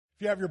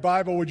If you have your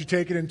Bible, would you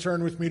take it and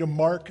turn with me to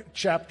Mark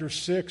chapter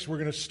 6? We're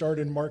going to start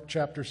in Mark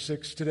chapter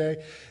 6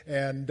 today.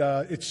 And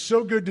it's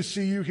so good to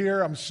see you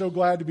here. I'm so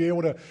glad to be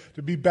able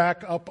to be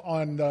back up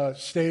on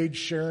stage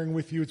sharing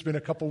with you. It's been a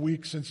couple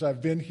weeks since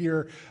I've been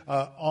here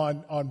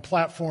on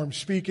platform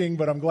speaking,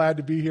 but I'm glad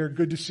to be here.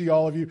 Good to see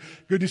all of you.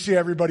 Good to see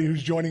everybody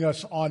who's joining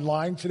us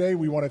online today.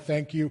 We want to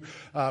thank you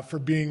for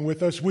being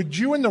with us. Would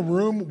you in the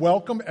room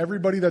welcome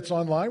everybody that's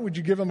online? Would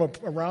you give them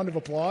a round of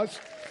applause?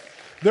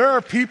 There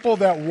are people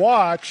that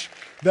watch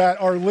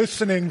that are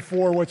listening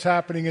for what's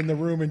happening in the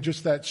room, and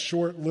just that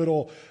short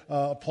little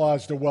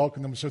applause to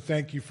welcome them. So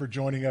thank you for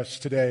joining us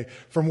today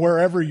from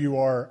wherever you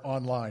are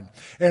online.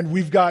 And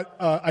we've got,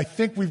 I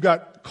think we've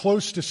got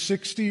close to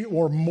 60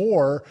 or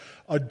more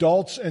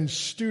adults and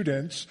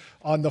students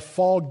on the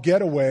fall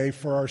getaway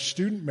for our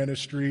student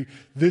ministry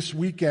this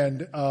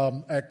weekend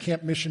at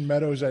Camp Mission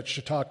Meadows at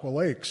Chautauqua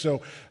Lake.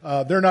 So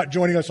they're not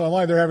joining us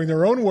online. They're having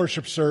their own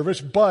worship service,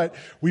 but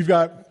we've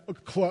got,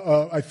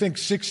 I think,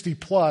 60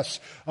 plus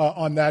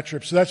on that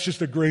trip. So that's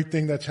just a great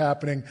thing that's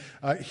happening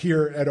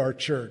here at our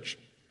church.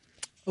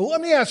 Let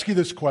me ask you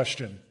this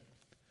question.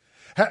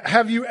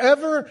 Have you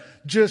ever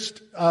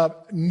just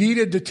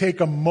needed to take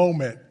a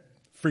moment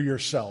for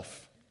yourself?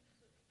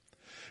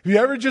 Have you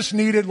ever just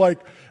needed, like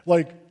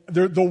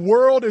the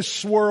world is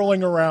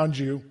swirling around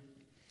you,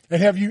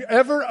 and have you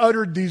ever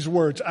uttered these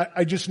words,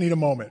 I just need a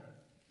moment.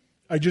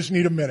 I just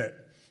need a minute.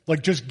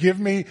 Like, just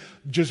give.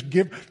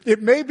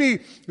 It may be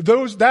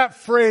that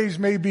phrase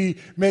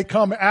may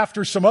come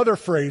after some other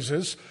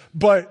phrases,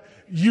 but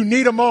you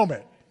need a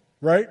moment,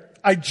 right?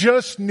 I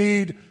just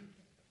need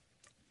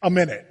a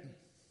minute,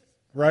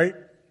 right?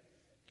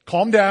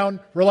 Calm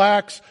down,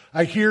 relax.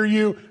 I hear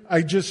you.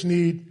 I just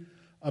need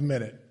a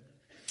minute.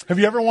 Have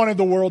you ever wanted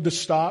the world to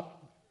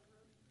stop?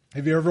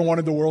 Have you ever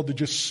wanted the world to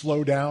just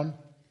slow down?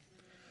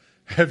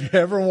 Have you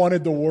ever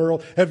wanted the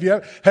world? Have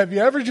you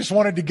ever just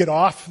wanted to get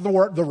off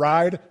the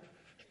ride?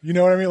 You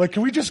know what I mean? Like,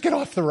 can we just get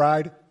off the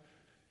ride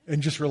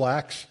and just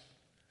relax?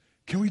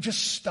 Can we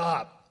just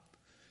stop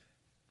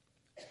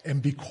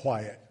and be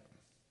quiet?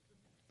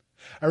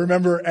 I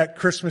remember at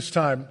Christmas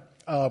time,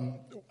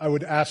 I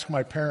would ask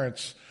my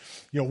parents,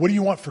 what do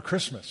you want for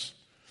Christmas?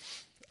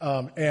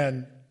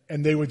 And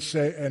they would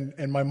say,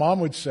 and my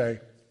mom would say,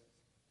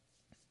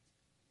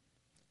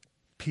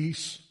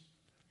 peace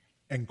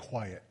and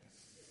quiet.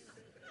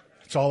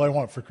 That's all I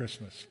want for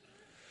Christmas.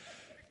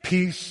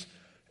 Peace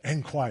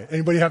and quiet.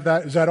 Anybody have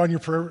that? Is that on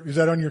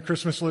your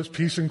Christmas list?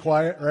 Peace and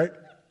quiet, right?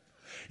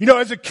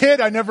 As a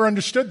kid, I never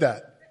understood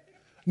that.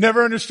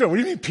 Never understood. What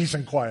do you mean peace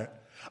and quiet?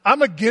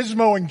 I'm a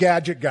gizmo and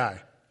gadget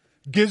guy.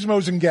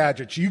 Gizmos and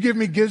gadgets. You give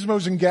me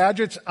gizmos and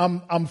gadgets,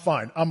 I'm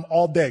fine. I'm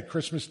all day,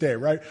 Christmas Day,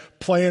 right?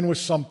 Playing with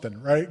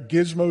something, right?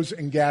 Gizmos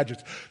and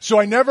gadgets. So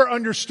I never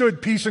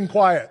understood peace and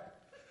quiet.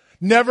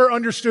 Never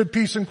understood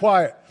peace and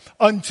quiet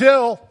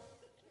until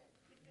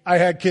I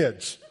had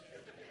kids.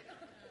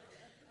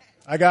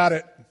 I got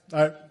it.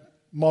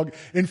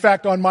 In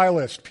fact, on my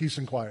list, peace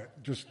and quiet.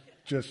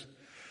 Just,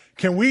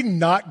 can we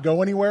not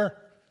go anywhere,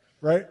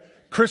 right?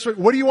 Christmas,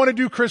 what do you want to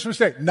do Christmas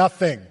Day?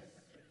 Nothing.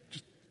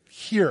 Just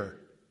here.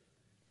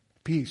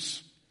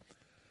 Peace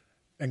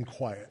and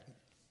quiet.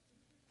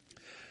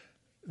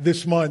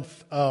 This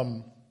month,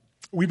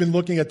 we've been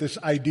looking at this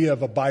idea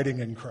of abiding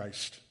in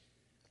Christ.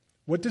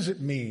 What does it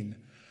mean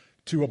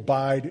to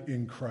abide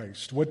in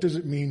Christ? What does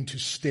it mean to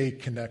stay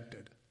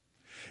connected?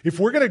 If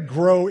we're going to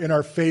grow in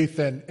our faith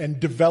and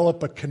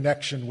develop a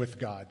connection with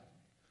God,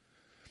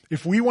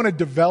 if we want to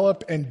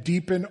develop and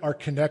deepen our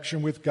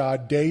connection with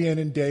God day in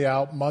and day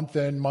out, month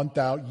in, month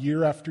out,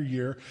 year after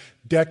year,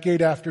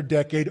 decade after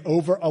decade,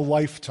 over a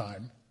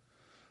lifetime,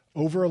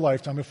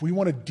 if we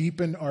want to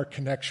deepen our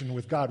connection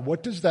with God,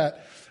 what does that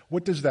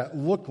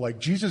look like?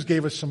 Jesus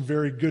gave us some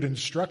very good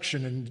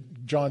instruction in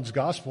John's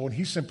gospel, and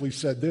he simply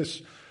said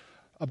this: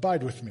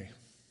 abide with me,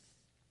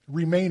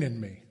 remain in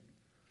me,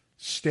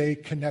 stay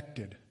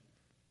connected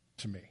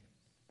to me.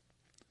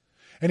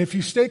 And if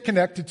you stay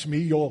connected to me,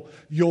 you'll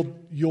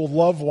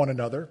love one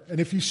another. And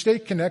if you stay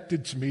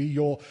connected to me,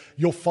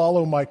 you'll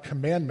follow my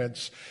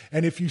commandments.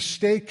 And if you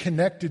stay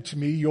connected to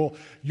me,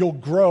 you'll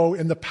grow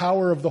in the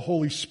power of the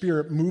Holy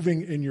Spirit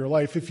moving in your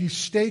life. If you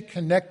stay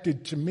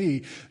connected to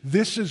me,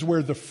 this is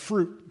where the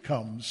fruit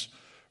comes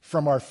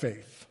from our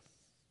faith.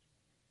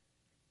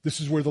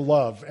 This is where the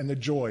love and the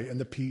joy and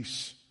the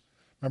peace.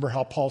 Remember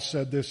how Paul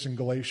said this in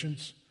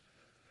Galatians?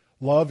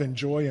 Love and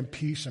joy and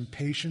peace and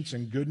patience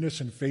and goodness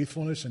and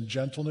faithfulness and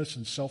gentleness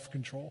and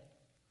self-control.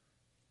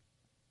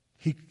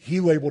 He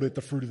labeled it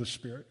the fruit of the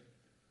Spirit.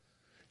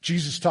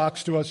 Jesus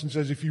talks to us and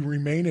says, if you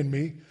remain in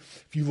me,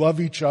 if you love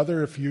each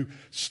other, if you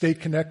stay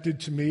connected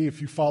to me,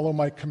 if you follow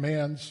my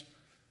commands,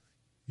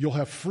 you'll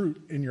have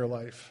fruit in your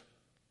life.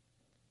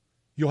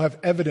 You'll have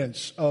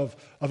evidence of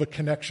a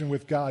connection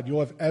with God.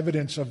 You'll have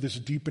evidence of this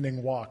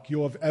deepening walk.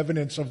 You'll have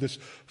evidence of this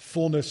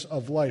fullness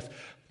of life.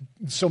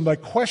 So my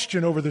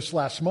question over this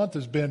last month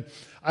has been,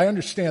 I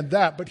understand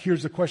that, but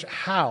here's the question: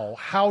 how?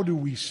 How do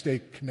we stay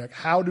connected?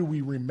 How do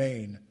we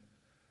remain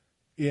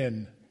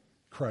in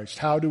Christ?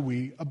 How do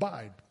we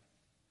abide?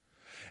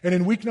 And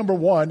in week number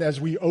 1,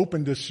 as we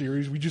opened this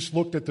series, we just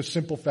looked at the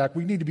simple fact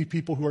we need to be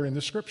people who are in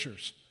the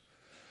Scriptures.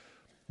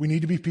 We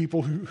need to be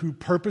people who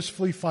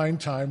purposefully find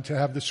time to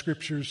have the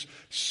Scriptures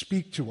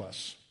speak to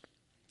us.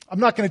 I'm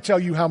not going to tell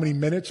you how many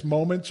minutes,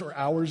 moments, or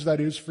hours that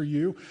is for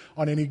you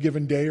on any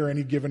given day or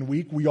any given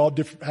week. We all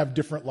have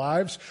different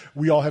lives.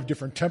 We all have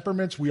different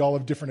temperaments. We all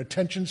have different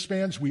attention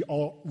spans. We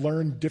all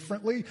learn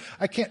differently.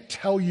 I can't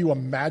tell you a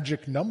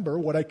magic number.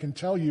 What I can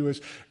tell you is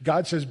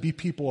God says, be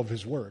people of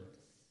His Word.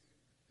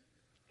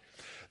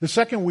 The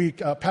second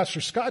week,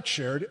 Pastor Scott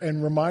shared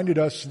and reminded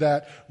us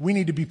that we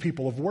need to be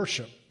people of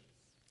worship.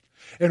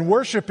 And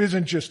worship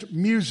isn't just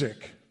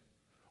music.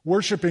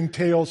 Worship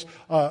entails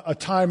a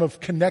time of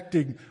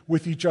connecting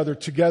with each other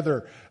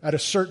together at a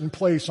certain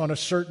place, on a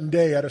certain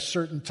day, at a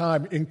certain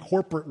time, in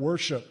corporate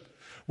worship,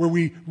 where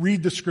we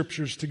read the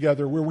Scriptures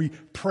together, where we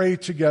pray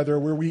together,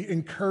 where we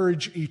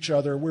encourage each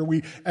other, where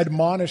we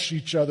admonish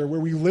each other, where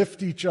we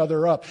lift each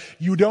other up.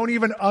 You don't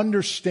even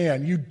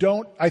understand.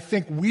 I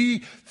think we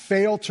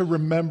fail to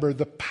remember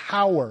the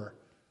power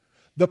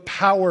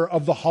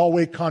of the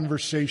hallway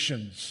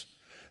conversations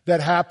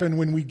that happen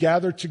when we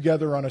gather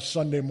together on a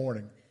Sunday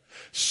morning.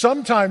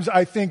 Sometimes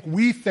I think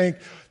we think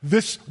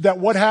that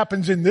what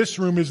happens in this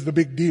room is the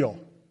big deal.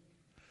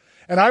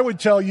 And I would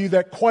tell you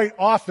that quite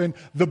often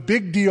the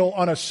big deal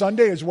on a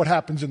Sunday is what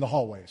happens in the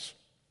hallways.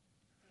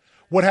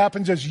 What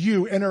happens as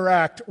you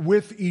interact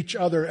with each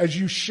other, as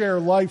you share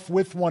life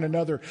with one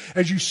another,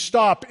 as you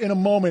stop in a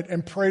moment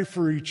and pray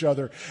for each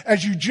other,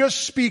 as you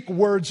just speak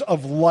words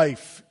of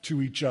life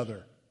to each other.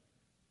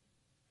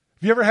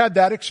 Have you ever had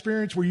that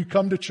experience where you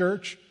come to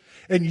church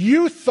and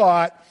you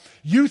thought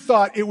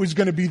it was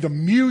going to be the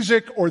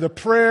music or the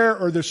prayer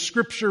or the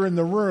scripture in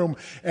the room,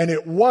 and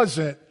it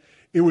wasn't.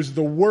 It was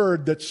the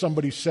word that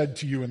somebody said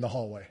to you in the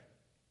hallway.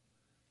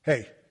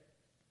 Hey,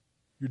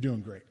 you're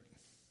doing great.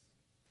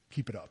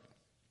 Keep it up.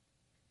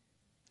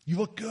 You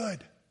look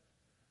good.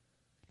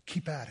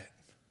 Keep at it.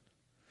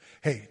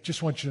 Hey,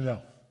 just want you to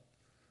know,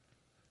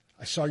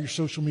 I saw your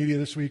social media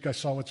this week. I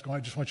saw what's going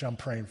on. I just want you, I'm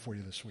praying for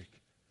you this week.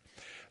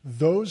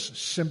 Those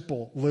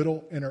simple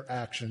little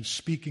interactions,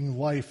 speaking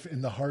life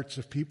in the hearts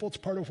of people, it's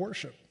part of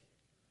worship.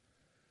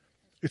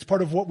 It's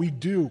part of what we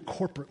do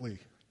corporately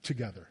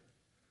together.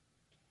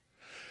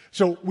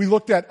 So we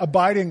looked at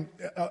abiding.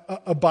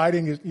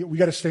 We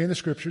got to stay in the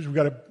Scriptures. We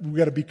got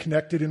to be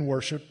connected in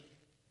worship.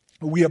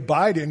 We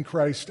abide in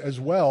Christ as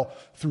well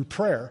through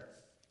prayer.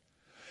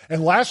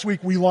 And last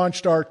week we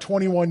launched our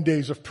 21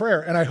 days of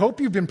prayer, and I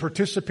hope you've been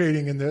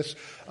participating in this.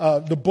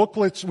 The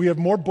booklets, we have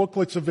more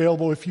booklets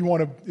available if you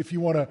want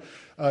to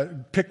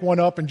pick one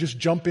up and just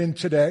jump in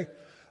today.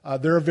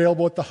 They're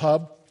available at the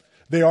hub.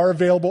 They are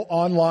available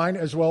online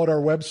as well at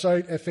our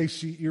website,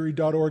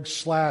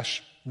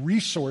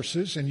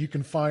 facerie.org/resources, and you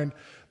can find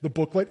the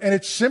booklet. And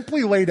it's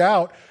simply laid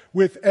out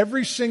with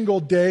every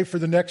single day for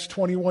the next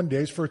 21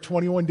 days, for a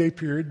 21-day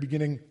period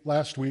beginning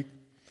last week,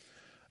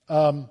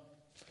 to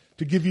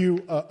give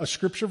you a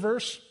scripture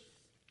verse,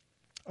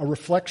 a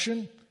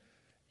reflection,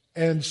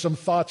 and some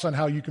thoughts on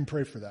how you can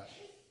pray for that.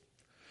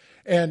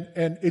 And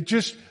it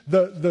just,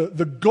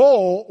 the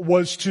goal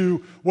was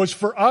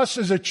for us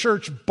as a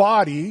church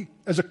body,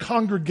 as a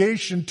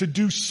congregation, to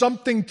do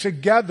something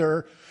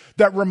together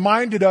that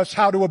reminded us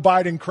how to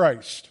abide in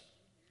Christ.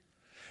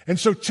 And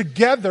so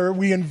together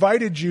we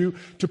invited you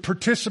to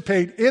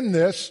participate in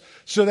this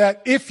so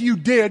that if you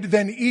did,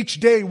 then each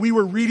day we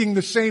were reading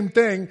the same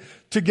thing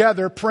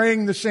together,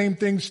 praying the same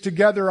things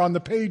together on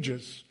the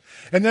pages.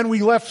 And then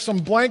we left some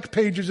blank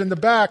pages in the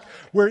back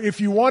where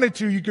if you wanted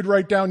to, you could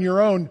write down your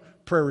own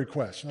prayer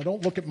requests. Now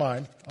don't look at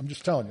mine. I'm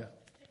just telling you.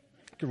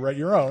 You could write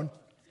your own,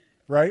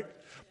 right?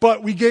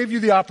 But we gave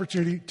you the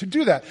opportunity to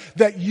do that.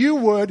 That you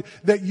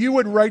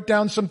would write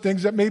down some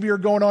things that maybe are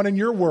going on in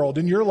your world,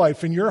 in your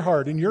life, in your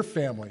heart, in your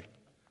family.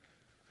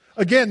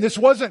 Again, this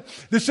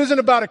isn't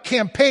about a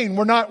campaign.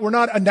 We're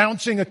not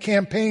announcing a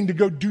campaign to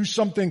go do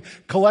something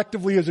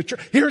collectively as a church.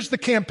 Here's the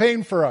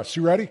campaign for us.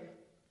 You ready?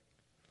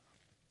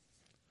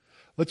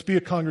 Let's be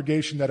a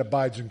congregation that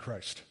abides in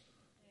Christ.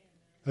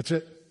 That's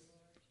it.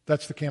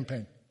 That's the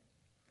campaign.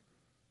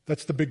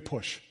 That's the big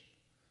push.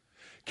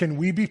 Can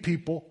we be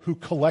people who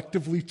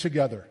collectively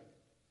together,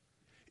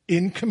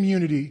 in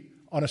community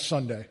on a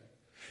Sunday,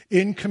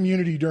 in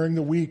community during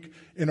the week,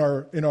 in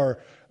our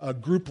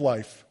group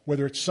life,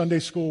 whether it's Sunday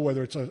school,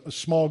 whether it's a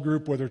small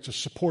group, whether it's a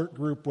support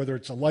group, whether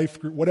it's a life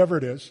group, whatever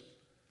it is,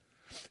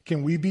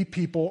 can we be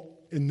people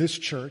in this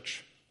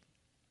church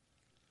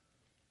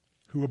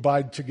who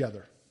abide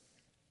together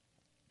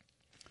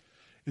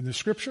in the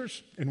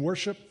Scriptures, in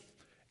worship,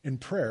 in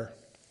prayer?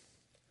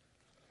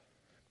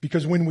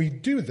 Because when we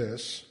do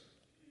this,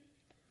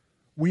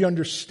 we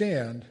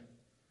understand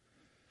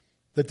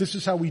that this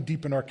is how we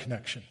deepen our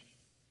connection.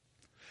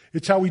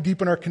 It's how we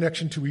deepen our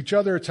connection to each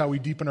other. It's how we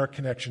deepen our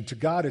connection to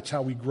God. It's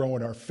how we grow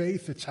in our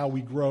faith. It's how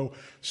we grow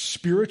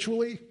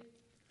spiritually.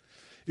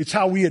 It's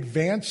how we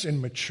advance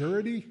in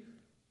maturity.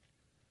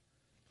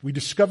 We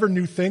discover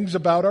new things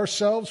about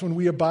ourselves when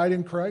we abide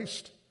in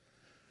Christ.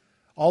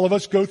 All of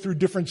us go through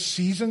different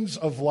seasons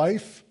of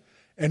life,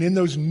 And in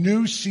those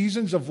new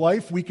seasons of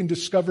life, we can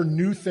discover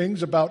new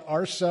things about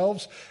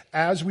ourselves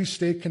as we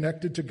stay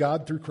connected to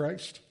God through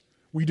Christ.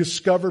 We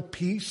discover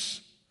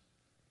peace.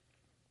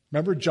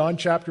 Remember John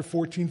chapter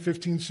 14,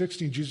 15,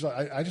 16, Jesus,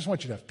 I just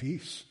want you to have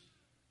peace.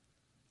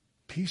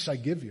 Peace I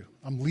give you.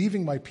 I'm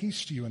leaving my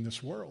peace to you in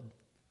this world.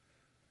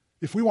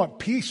 If we want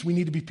peace, we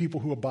need to be people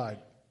who abide.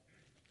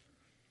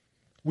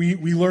 We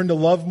learn to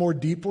love more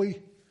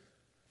deeply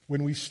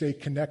when we stay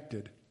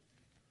connected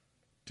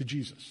to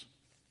Jesus.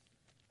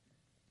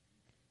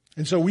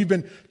 And so we've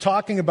been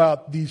talking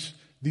about these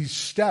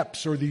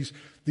steps or these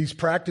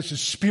practices,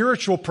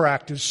 spiritual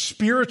practice,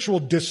 spiritual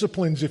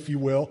disciplines, if you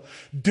will,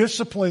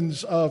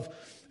 disciplines of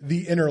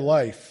the inner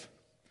life.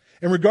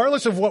 And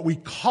regardless of what we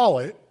call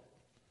it,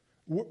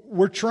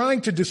 we're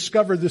trying to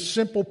discover the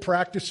simple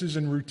practices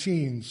and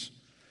routines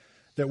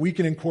that we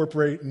can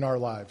incorporate in our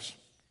lives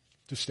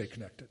to stay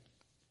connected.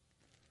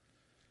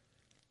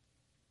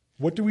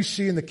 What do we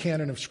see in the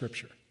canon of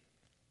Scripture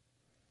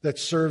that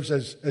serves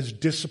as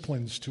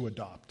disciplines to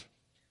adopt?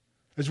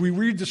 As we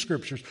read the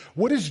Scriptures,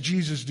 what is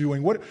Jesus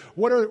doing? What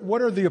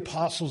are the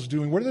apostles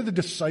doing? What are the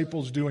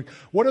disciples doing?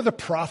 What are the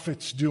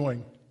prophets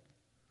doing?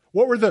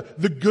 What were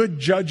the good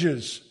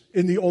judges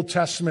in the Old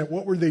Testament?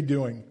 What were they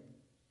doing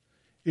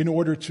in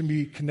order to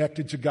be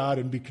connected to God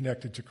and be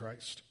connected to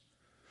Christ?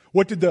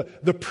 What did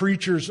the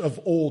preachers of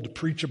old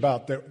preach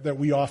about that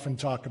we often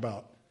talk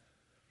about?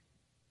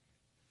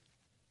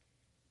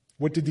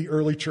 What did the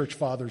early church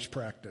fathers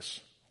practice?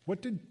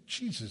 What did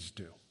Jesus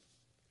do?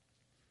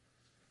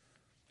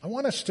 I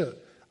want us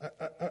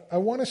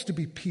to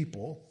be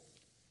people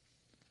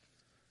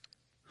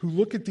who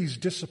look at these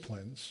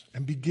disciplines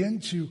and begin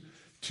to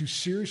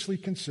seriously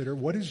consider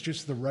what is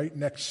just the right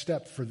next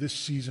step for this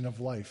season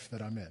of life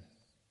that I'm in.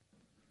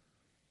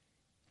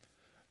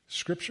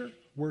 Scripture,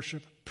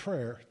 worship,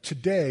 prayer.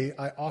 Today,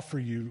 I offer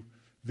you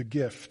the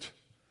gift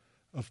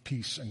of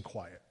peace and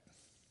quiet,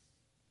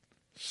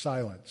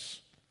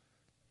 silence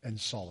and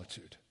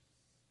solitude.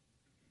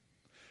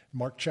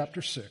 Mark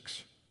chapter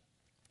 6,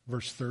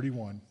 verse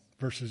 31,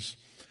 verse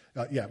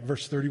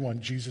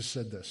 31, Jesus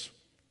said this.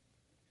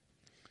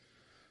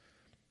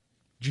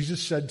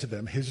 Jesus said to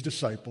them, his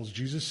disciples,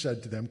 Jesus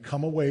said to them,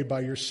 come away by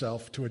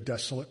yourself to a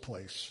desolate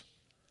place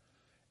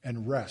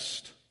and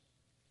rest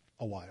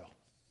a while.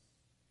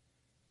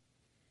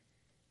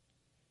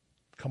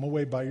 Come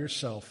away by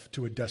yourself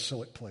to a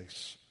desolate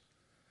place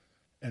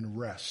and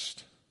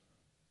rest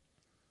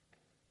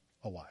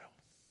a while.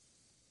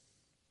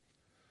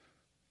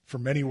 For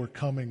many were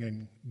coming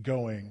and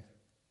going,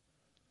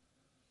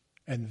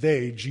 and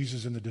they,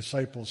 Jesus and the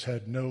disciples,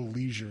 had no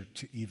leisure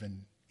to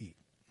even eat.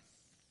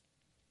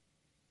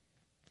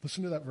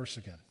 Listen to that verse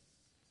again.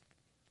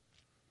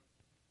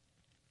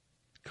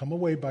 Come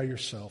away by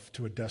yourself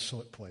to a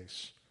desolate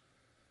place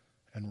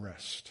and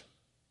rest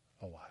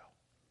a while.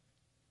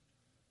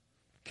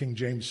 King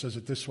James says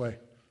it this way,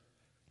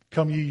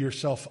 come ye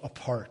yourself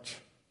apart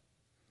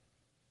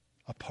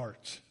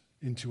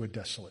into a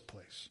desolate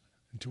place,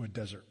 into a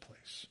desert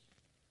place.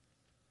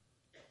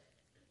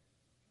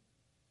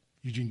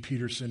 Eugene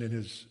Peterson, in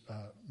his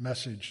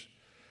message,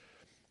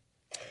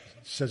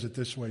 says it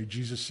this way.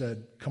 Jesus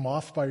said, come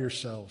off by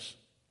yourselves.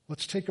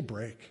 Let's take a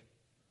break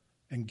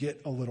and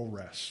get a little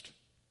rest.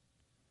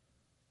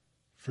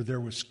 For there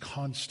was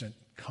constant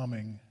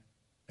coming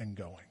and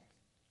going.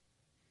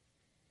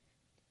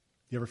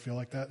 You ever feel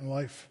like that in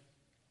life?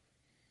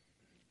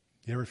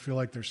 You ever feel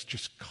like there's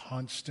just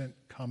constant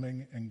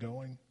coming and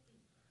going?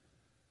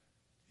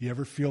 You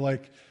ever feel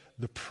like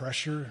the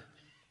pressure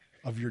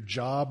of your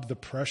job, the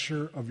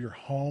pressure of your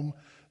home,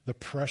 the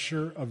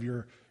pressure of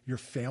your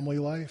family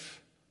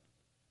life?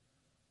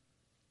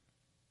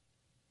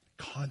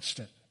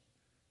 Constant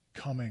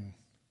coming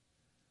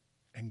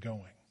and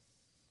going.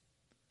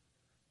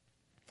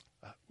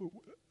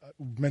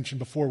 Mentioned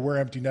before, we're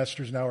empty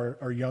nesters now.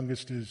 Our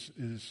youngest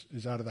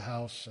is out of the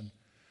house, and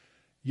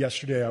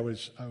yesterday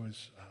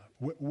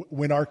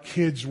when our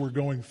kids were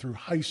going through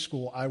high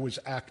school, I was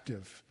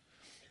active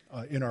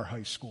in our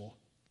high school,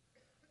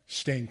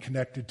 staying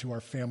connected to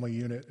our family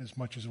unit as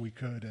much as we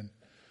could,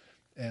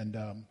 and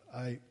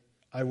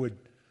I would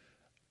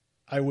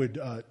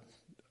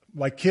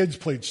my kids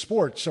played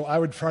sports, so I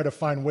would try to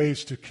find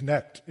ways to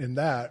connect in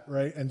that,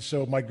 right? And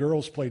so my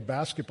girls played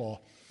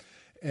basketball,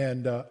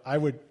 and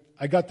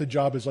I got the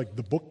job as like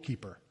the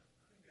bookkeeper,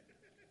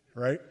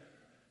 right?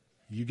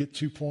 You get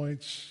 2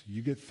 points,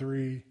 you get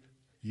 3,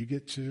 you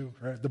get 2,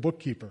 right? The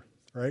bookkeeper,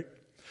 right?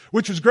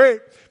 Which was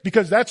great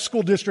because that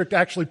school district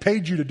actually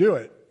paid you to do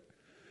it.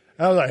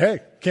 And I was like, hey,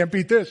 can't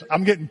beat this.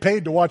 I'm getting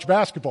paid to watch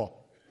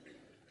basketball.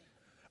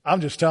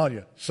 I'm just telling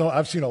you. So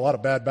I've seen a lot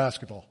of bad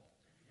basketball.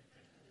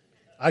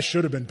 I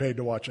should have been paid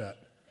to watch that.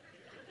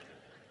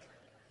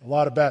 A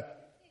lot of bad,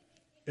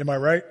 am I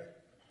right?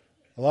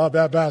 A lot of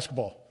bad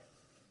basketball.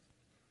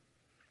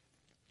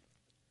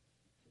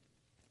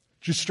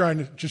 Just trying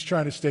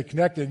to stay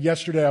connected.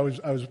 Yesterday I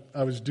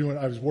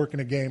was working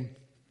a game,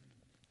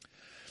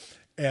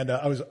 and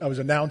I was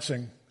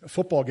announcing a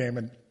football game,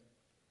 and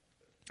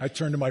I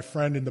turned to my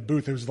friend in the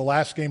booth. It was the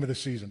last game of the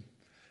season.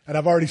 And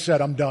I've already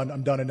said I'm done.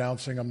 I'm done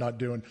announcing. I'm not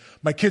doing.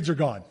 My kids are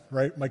gone,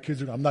 right?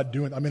 I'm not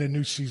doing. I'm in a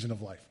new season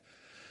of life.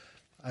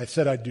 I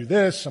said I'd do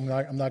this. I'm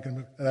not going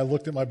to. And I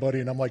looked at my buddy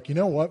and I'm like, you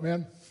know what,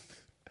 man?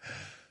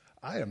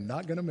 I am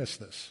not going to miss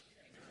this.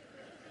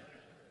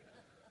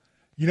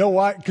 You know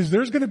why? Because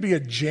there's going to be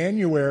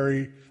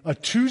a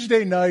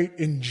Tuesday night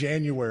in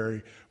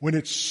January when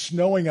it's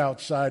snowing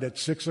outside at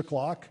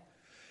 6:00.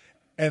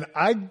 And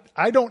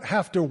I don't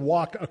have to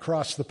walk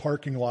across the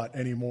parking lot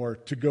anymore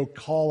to go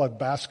call a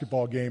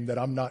basketball game that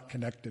I'm not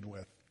connected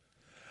with.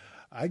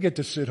 I get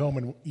to sit home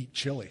and eat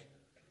chili.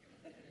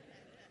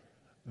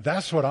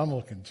 That's what I'm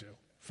looking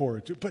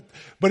forward to.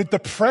 But the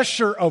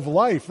pressure of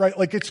life, right?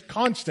 Like it's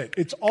constant.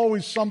 It's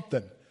always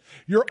something.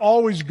 You're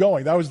always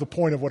going. That was the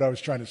point of what I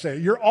was trying to say.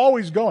 You're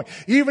always going.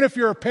 Even if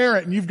you're a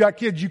parent and you've got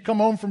kids, you come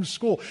home from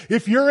school.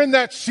 If you're in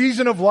that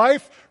season of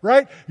life,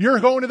 right, you're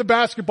going to the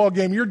basketball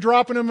game. You're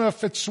dropping them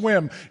off at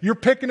swim. You're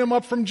picking them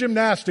up from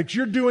gymnastics.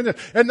 You're doing this.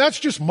 And that's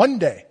just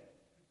Monday.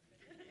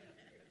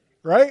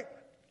 Right?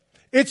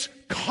 It's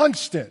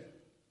constant.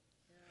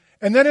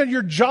 And then in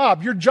your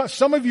job,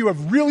 some of you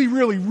have really,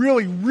 really,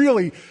 really,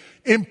 really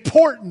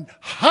important,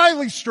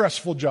 highly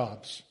stressful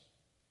jobs.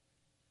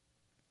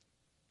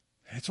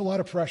 It's a lot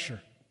of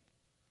pressure.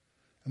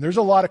 And there's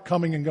a lot of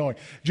coming and going.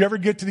 Did you ever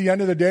get to the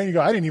end of the day and you go,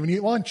 I didn't even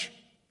eat lunch?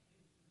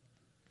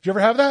 Did you ever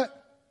have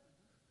that?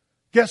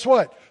 Guess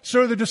what?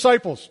 So are the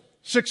disciples.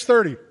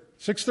 6:30,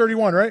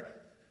 6:31, right?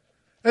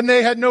 And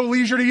they had no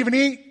leisure to even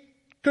eat.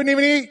 Couldn't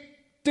even eat.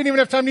 Didn't even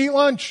have time to eat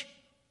lunch.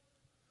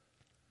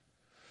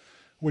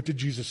 What did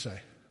Jesus say?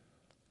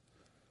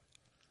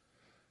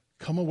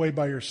 Come away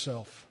by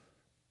yourself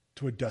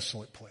to a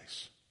desolate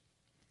place.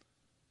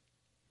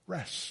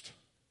 Rest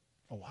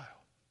a while.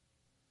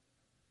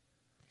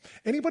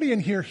 Anybody in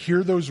here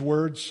hear those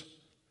words,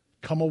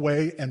 come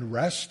away and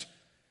rest,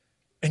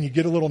 and you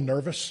get a little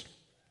nervous?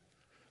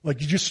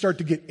 Like you just start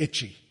to get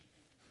itchy,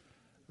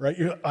 right?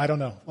 I don't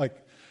know.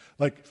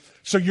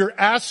 So you're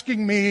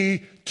asking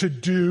me to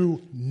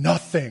do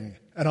nothing.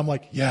 And I'm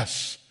like,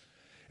 yes.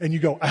 And you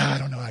go, I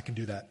don't know I can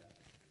do that.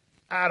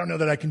 I don't know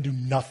that I can do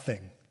nothing.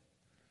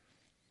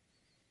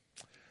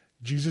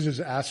 Jesus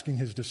is asking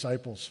his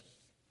disciples.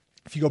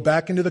 If you go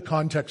back into the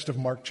context of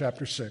Mark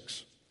chapter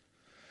 6,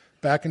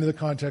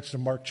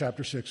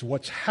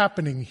 what's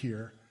happening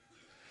here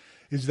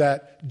is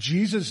that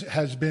Jesus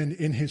has been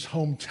in his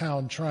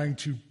hometown trying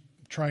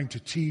to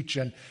teach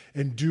and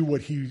do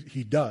what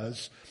he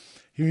does.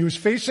 He was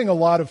facing a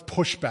lot of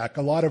pushback,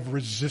 a lot of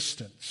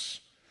resistance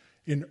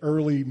in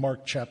early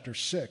Mark chapter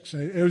 6.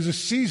 And it was a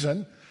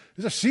season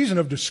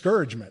of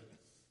discouragement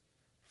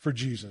for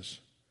Jesus.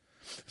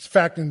 In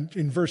fact,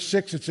 in verse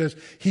 6 it says,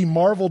 he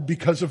marveled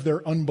because of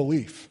their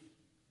unbelief.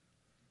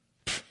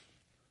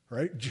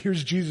 Right?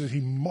 Here's Jesus,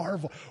 he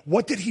marveled.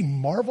 What did he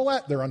marvel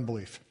at? Their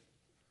unbelief.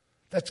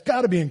 That's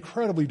got to be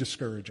incredibly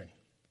discouraging.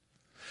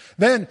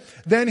 Then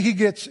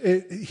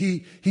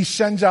he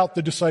sends out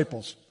the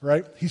disciples,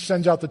 right? He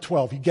sends out the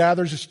 12. He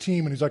gathers his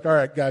team and he's like, all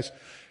right, guys,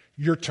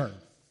 your turn.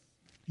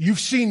 You've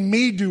seen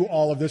me do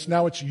all of this.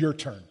 Now it's your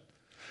turn.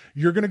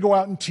 You're going to go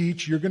out and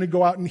teach. You're going to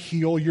go out and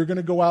heal. You're going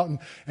to go out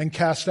and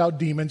cast out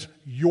demons.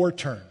 Your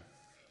turn.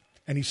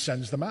 And he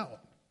sends them out.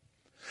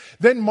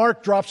 Then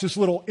Mark drops this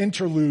little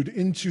interlude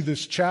into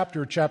this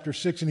chapter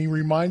 6, and he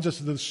reminds us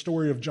of the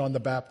story of John the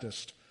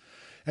Baptist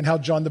and how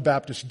John the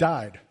Baptist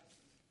died.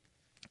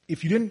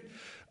 If you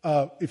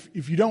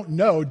don't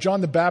know,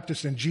 John the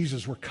Baptist and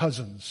Jesus were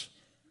cousins.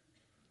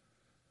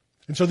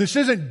 And so this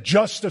isn't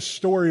just a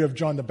story of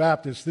John the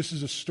Baptist. This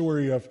is a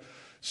story of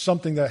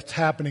something that's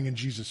happening in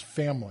Jesus'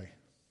 family.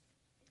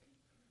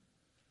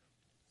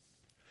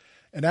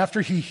 And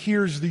after he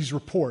hears these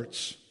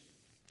reports,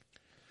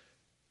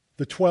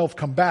 the 12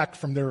 come back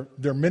from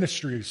their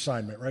ministry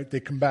assignment, right? They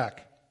come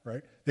back,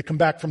 right? They come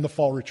back from the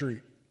fall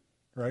retreat,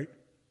 right?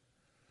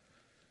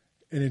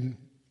 And in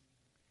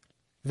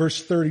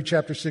verse 30,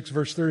 chapter 6,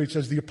 verse 30, it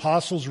says, the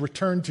apostles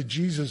returned to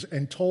Jesus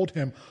and told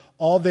him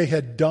all they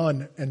had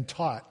done and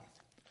taught.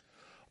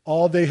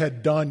 All they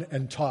had done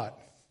and taught.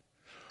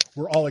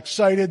 We're all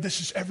excited. This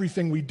is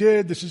everything we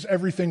did. This is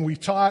everything we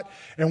taught.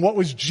 And what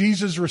was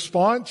Jesus'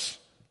 response?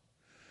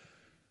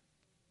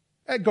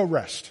 Go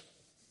rest.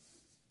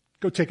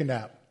 Go take a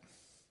nap.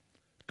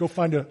 Go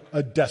find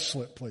a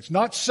desolate place.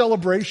 Not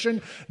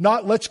celebration.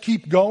 Not let's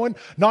keep going.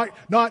 Not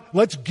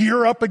let's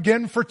gear up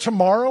again for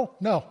tomorrow.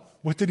 No.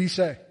 What did he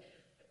say?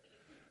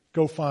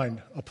 Go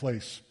find a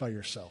place by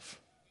yourself.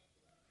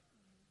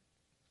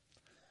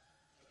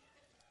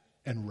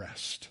 And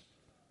rest.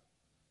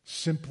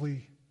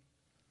 Simply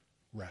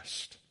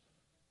rest.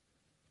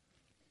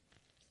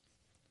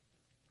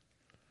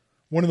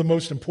 One of the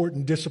most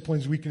important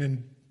disciplines we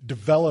can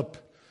develop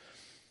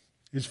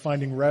is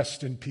finding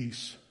rest and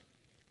peace.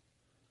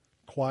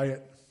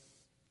 Quiet,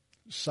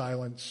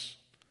 silence,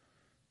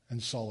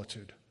 and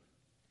solitude.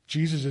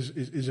 Jesus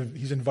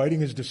he's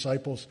inviting his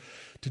disciples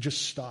to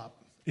just stop.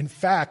 In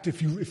fact,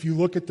 if you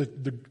look at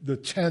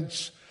the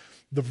tense,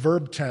 the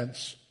verb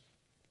tense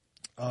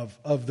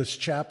of this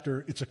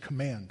chapter, it's a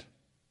command.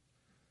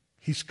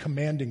 He's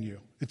commanding you.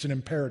 It's an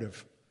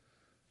imperative.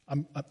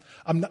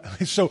 I'm not,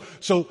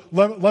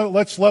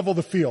 let's level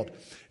the field.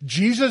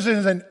 Jesus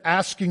isn't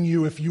asking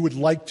you if you would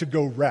like to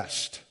go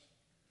rest.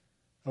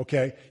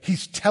 Okay?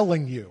 He's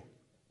telling you,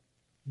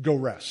 go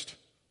rest.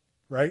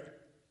 Right?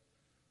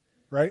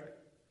 Right?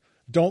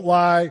 Don't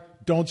lie,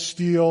 don't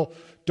steal,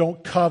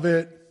 don't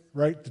covet,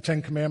 right? The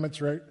 10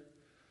 Commandments, right?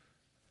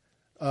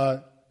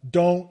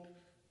 Don't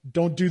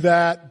do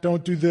that,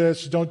 don't do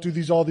this, don't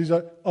do all these.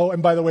 Oh,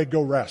 and by the way,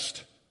 go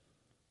rest.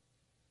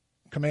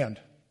 Command.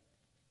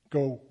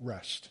 Go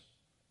rest.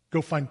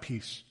 Go find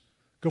peace.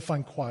 Go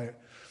find quiet.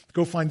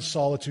 Go find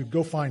solitude.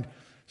 Go find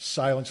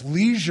silence.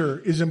 Leisure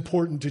is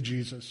important to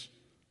Jesus.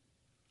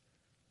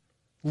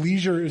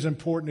 Leisure is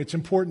important. It's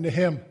important to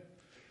him.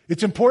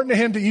 It's important to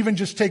him to even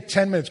just take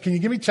 10 minutes. Can you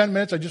give me 10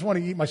 minutes? I just want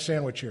to eat my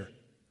sandwich here.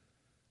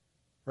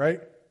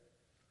 Right?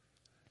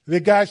 The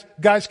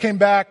guys came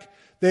back.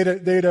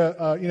 They'd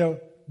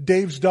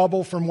Dave's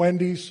double from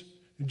Wendy's.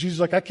 And Jesus is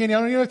like, I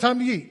don't even have time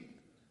to eat.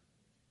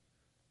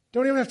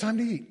 Don't even have time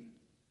to eat.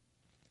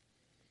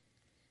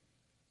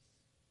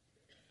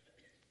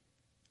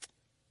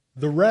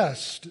 The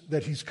rest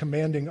that he's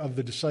commanding of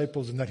the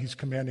disciples and that he's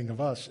commanding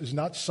of us is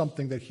not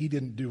something that he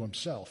didn't do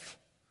himself.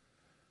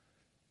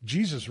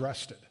 Jesus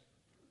rested.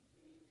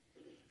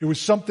 It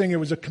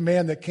was a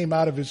command that came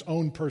out of his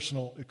own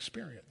personal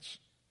experience.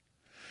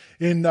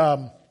 In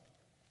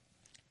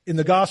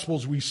the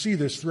Gospels, we see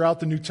this. Throughout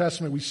the New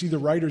Testament, we see the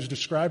writers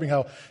describing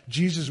how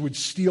Jesus would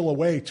steal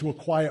away to a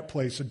quiet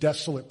place, a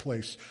desolate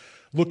place,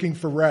 looking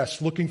for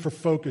rest, looking for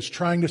focus,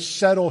 trying to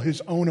settle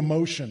his own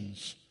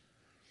emotions.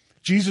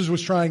 Jesus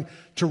was trying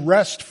to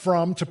rest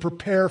from, to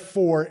prepare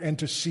for, and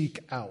to seek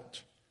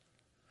out.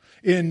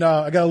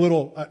 I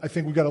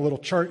think we've got a little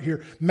chart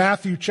here.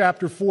 Matthew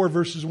chapter 4,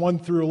 verses 1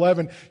 through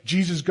 11,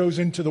 Jesus goes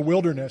into the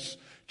wilderness.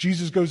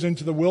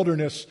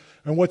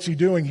 And what's he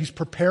doing? He's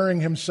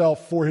preparing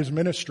himself for his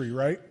ministry,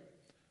 right?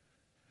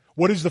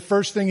 What is the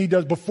first thing he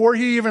does? Before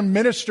he even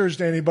ministers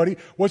to anybody,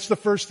 what's the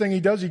first thing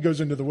he does? He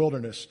goes into the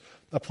wilderness,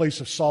 a place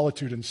of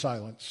solitude and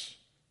silence.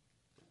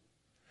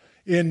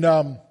 In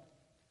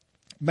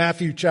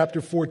Matthew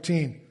chapter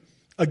 14,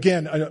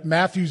 again,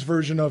 Matthew's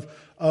version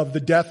of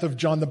the death of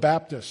John the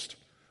Baptist.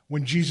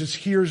 When Jesus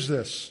hears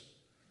this,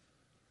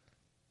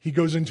 he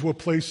goes into a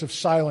place of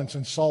silence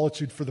and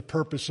solitude for the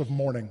purpose of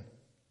mourning.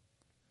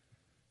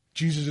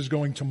 Jesus is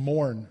going to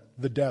mourn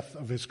the death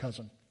of his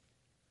cousin.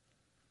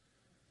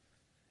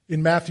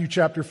 In Matthew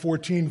chapter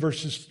 14,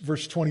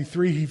 verse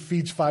 23, he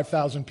feeds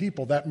 5,000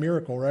 people. That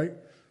miracle, right?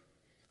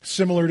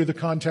 Similar to the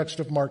context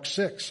of Mark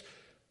 6.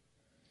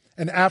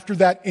 And after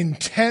that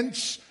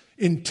intense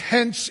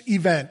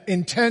event,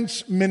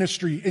 intense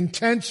ministry,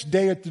 intense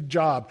day at the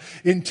job,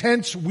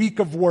 intense week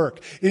of work,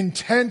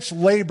 intense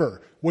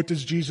labor, what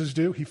does Jesus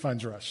do? He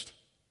finds rest.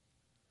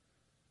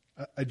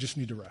 I just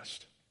need to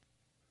rest.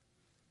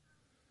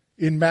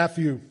 In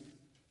Matthew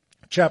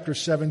chapter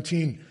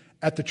 17,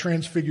 at the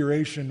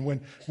Transfiguration,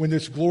 when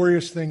this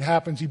glorious thing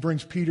happens, he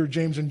brings Peter,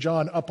 James, and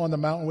John up on the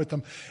mountain with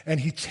him, and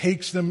he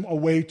takes them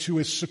away to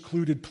a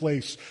secluded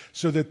place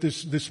so that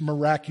this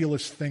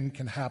miraculous thing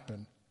can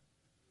happen.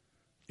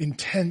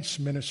 Intense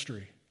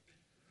ministry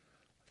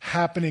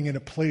happening in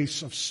a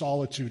place of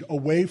solitude,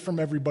 away from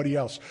everybody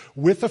else,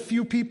 with a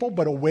few people,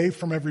 but away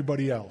from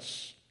everybody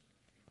else.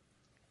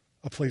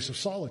 A place of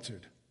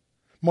solitude.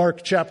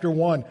 Mark chapter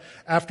 1,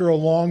 after a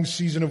long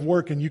season of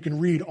work, and you can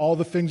read all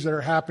the things that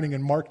are happening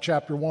in Mark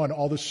chapter 1,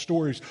 all the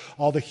stories,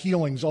 all the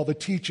healings, all the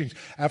teachings.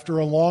 After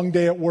a long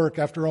day at work,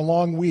 after a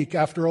long week,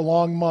 after a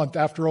long month,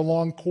 after a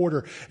long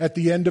quarter, at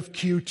the end of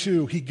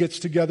Q2, he gets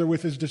together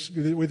with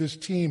his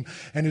team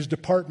and his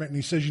department, and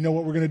he says, you know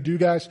what we're going to do,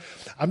 guys?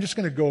 I'm just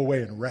going to go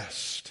away and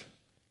rest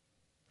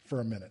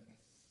for a minute.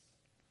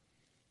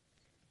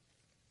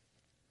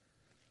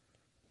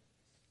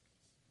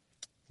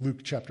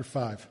 Luke chapter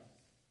 5.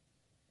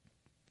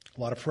 A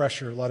lot of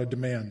pressure, a lot of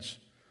demands.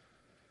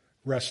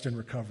 Rest and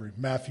recovery.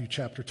 Matthew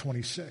chapter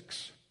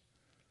 26.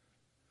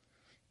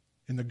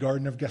 In the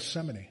Garden of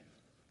Gethsemane.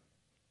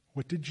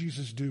 What did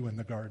Jesus do in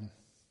the garden?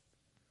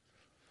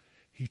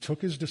 He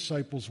took his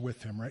disciples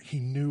with him, right? He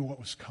knew what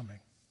was coming.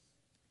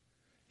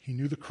 He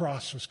knew the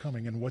cross was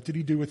coming. And what did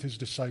he do with his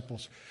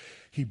disciples?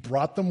 He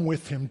brought them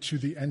with him to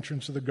the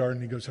entrance of the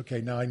garden. He goes,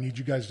 okay, now I need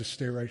you guys to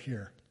stay right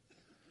here.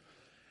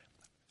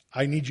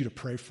 I need you to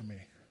pray for me.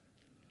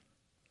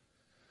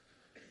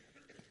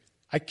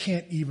 I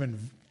can't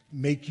even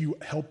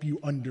help you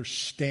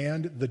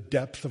understand the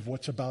depth of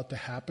what's about to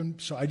happen.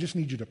 So I just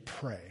need you to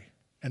pray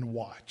and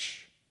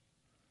watch.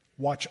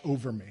 Watch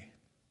over me.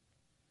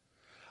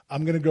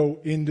 I'm going to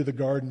go into the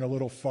garden a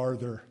little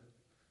farther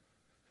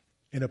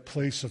in a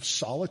place of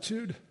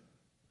solitude,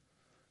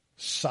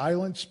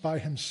 silence by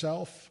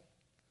himself.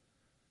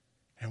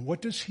 And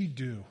what does he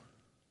do?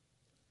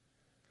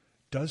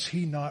 Does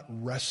he not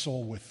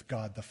wrestle with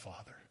God the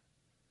Father?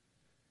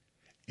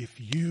 If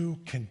you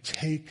can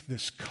take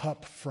this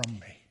cup from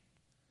me.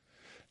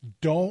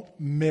 Don't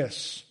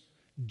miss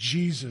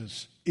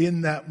Jesus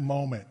in that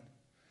moment,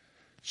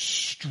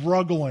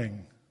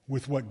 struggling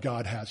with what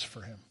God has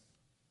for him.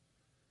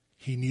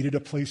 He needed a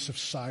place of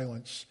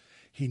silence.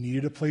 He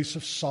needed a place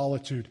of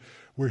solitude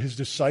where his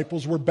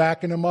disciples were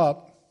backing him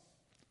up,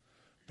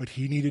 but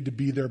he needed to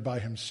be there by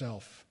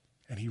himself.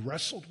 And he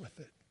wrestled with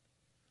it.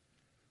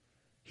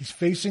 He's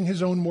facing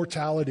his own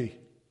mortality.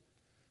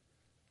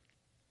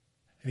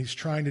 And he's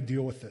trying to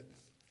deal with it.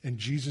 And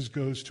Jesus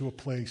goes to a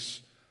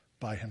place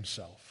by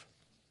himself.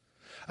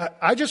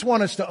 I just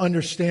want us to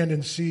understand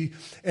and see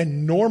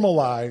and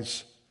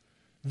normalize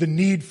the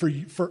need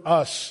for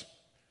us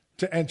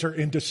to enter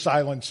into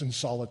silence and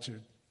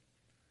solitude.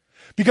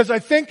 Because I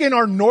think in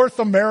our North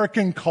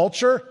American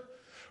culture,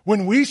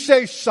 when we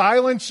say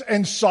silence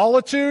and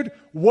solitude,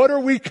 what are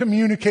we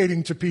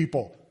communicating to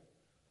people?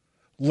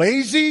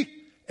 Lazy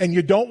and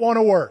you don't want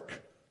to work.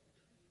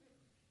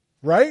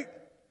 Right?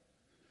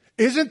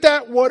 Isn't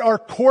that what our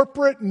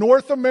corporate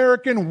North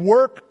American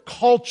work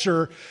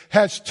culture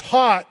has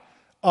taught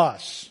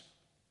us?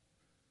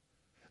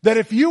 That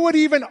if you would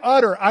even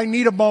utter, I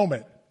need a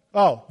moment,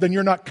 oh, then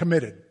you're not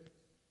committed.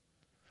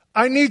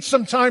 I need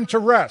some time to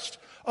rest.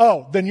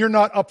 Oh, then you're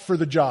not up for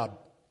the job.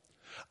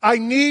 I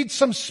need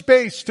some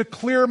space to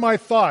clear my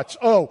thoughts.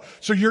 Oh,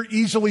 so you're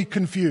easily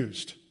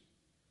confused.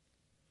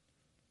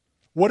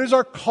 What has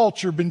our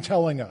culture been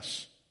telling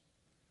us?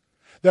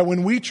 That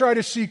when we try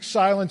to seek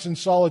silence and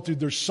solitude,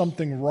 there's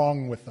something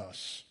wrong with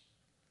us.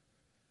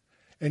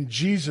 And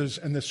Jesus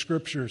and the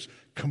scriptures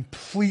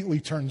completely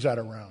turns that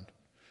around.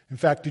 In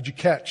fact, did you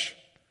catch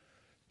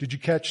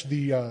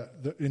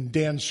the in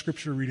Dan's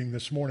scripture reading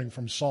this morning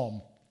from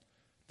Psalm?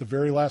 The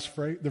very last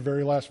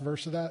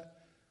verse of that?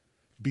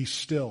 Be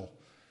still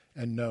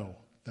and know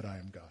that I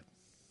am God.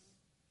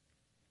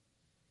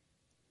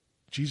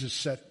 Jesus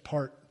set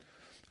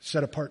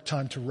apart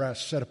time to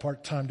rest, set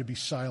apart time to be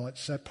silent,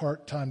 set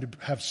apart time to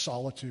have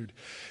solitude,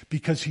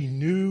 because he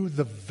knew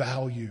the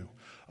value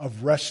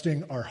of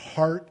resting our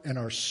heart and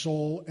our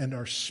soul and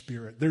our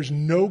spirit. There's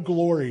no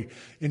glory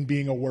in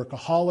being a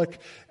workaholic,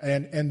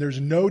 and there's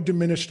no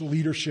diminished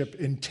leadership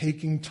in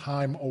taking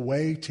time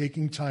away,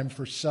 taking time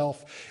for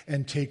self,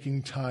 and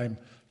taking time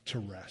to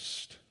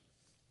rest.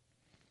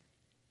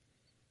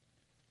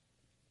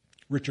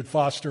 Richard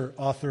Foster,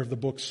 author of the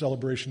book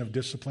Celebration of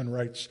Discipline,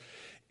 writes,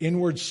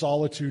 inward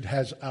solitude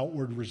has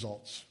outward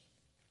results.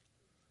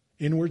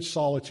 Inward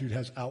solitude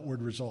has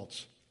outward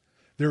results.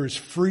 There is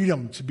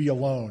freedom to be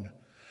alone,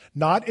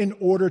 not in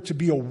order to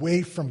be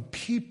away from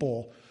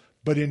people,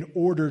 but in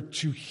order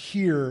to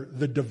hear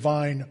the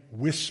divine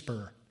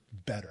whisper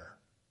better.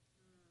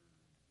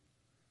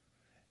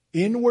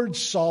 Inward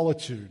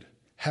solitude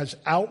has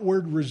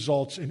outward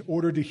results in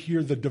order to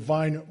hear the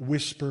divine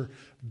whisper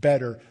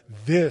better.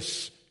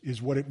 This is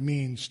what it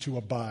means to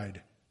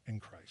abide in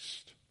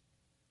Christ.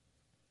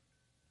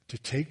 To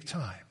take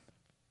time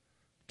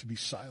to be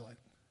silent.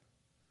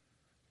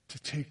 To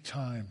take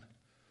time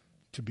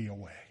to be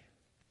away.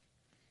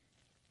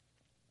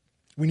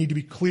 We need to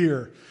be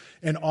clear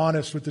and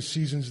honest with the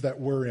seasons that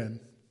we're in.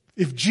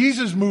 If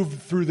Jesus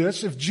moved through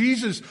this, if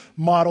Jesus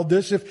modeled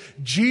this, if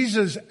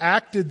Jesus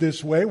acted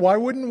this way, why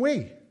wouldn't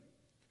we?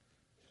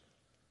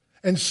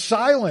 And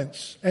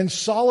silence and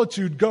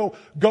solitude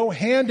go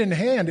hand in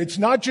hand. It's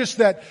not just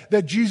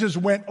that Jesus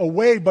went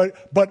away,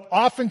 but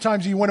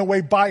oftentimes he went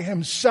away by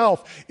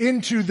himself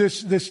into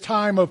this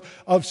time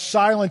of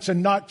silence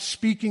and not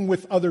speaking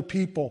with other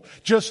people.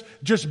 Just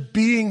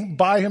being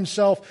by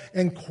himself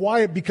and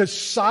quiet, because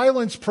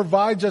silence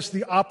provides us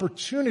the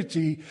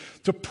opportunity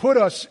to put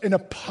us in a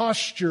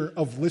posture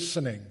of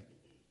listening.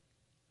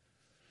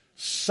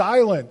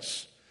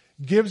 Silence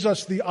gives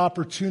us the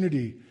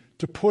opportunity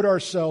to put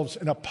ourselves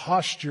in a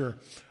posture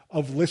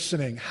of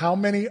listening. How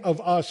many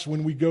of us,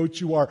 when we go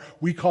to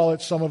we call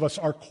it, some of us,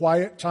 our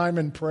quiet time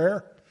in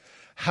prayer,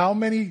 how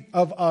many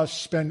of us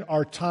spend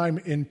our time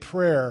in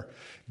prayer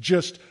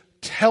just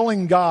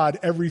telling God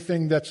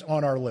everything that's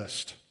on our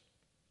list?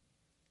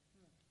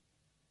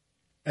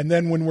 And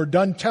then when we're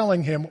done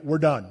telling him, we're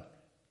done.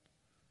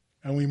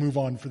 And we move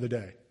on for the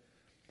day.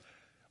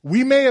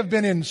 We may have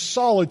been in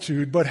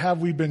solitude, but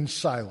have we been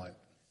silent?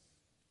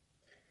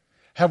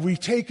 Have we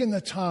taken the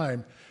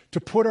time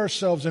to put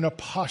ourselves in a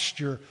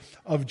posture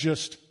of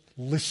just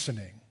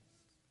listening?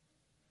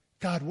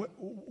 God,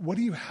 what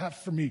do you have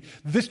for me?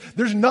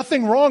 There's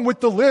nothing wrong with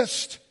the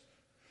list.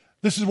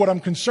 This is what I'm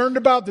concerned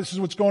about. This is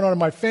what's going on in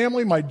my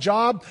family, my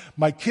job,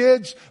 my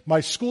kids,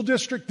 my school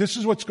district. This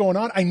is what's going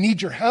on. I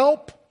need your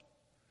help.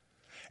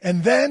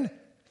 And then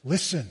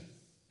listen.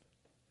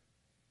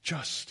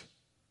 Just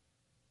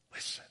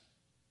listen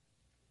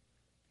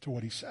to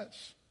what he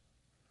says.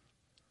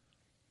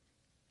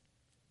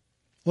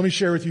 Let me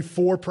share with you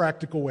 4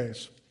 practical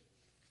ways.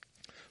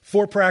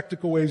 4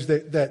 practical ways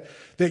that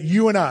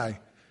you and I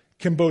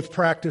can both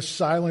practice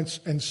silence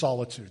and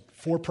solitude.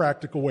 4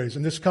 practical ways.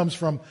 And this comes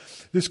from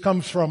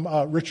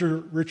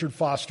Richard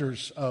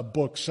Foster's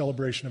book,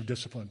 Celebration of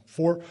Discipline.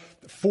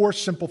 4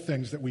 simple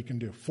things that we can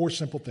do. 4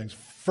 simple things.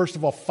 First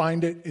of all,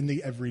 find it in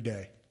the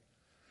everyday.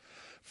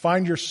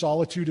 Find your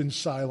solitude and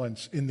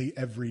silence in the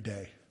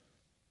everyday.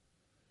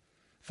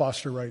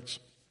 Foster writes,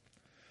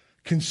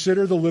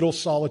 consider the little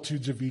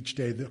solitudes of each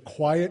day, the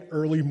quiet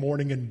early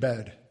morning in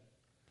bed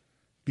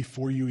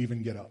before you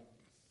even get up.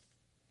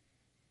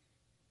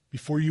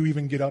 before you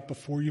even get up,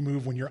 before you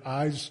move, when your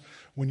eyes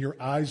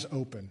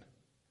open,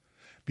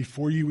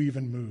 before you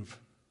even move,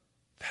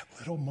 that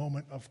little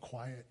moment of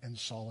quiet and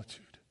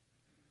solitude.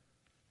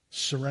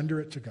 Surrender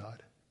it to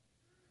God.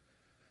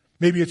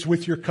 Maybe it's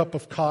with your cup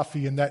of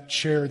coffee in that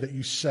chair that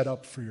you set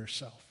up for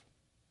yourself.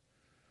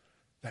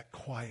 That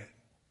quiet,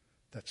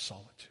 that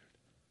solitude.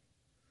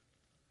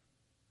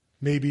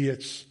 Maybe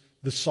it's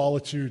the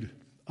solitude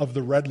of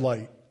the red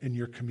light in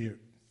your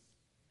commute.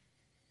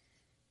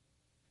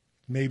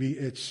 Maybe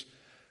it's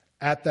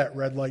at that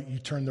red light you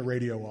turn the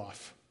radio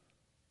off.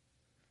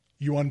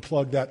 You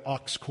unplug that aux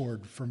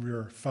cord from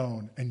your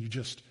phone and you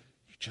just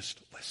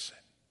listen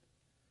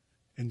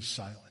in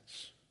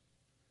silence.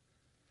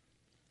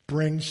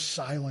 Bring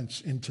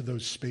silence into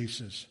those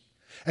spaces.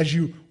 As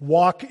you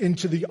walk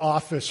into the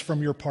office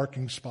from your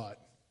parking spot,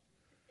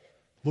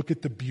 look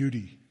at the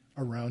beauty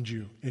around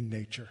you in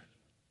nature.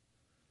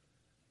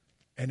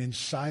 And in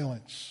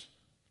silence,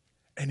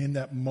 and in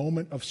that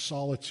moment of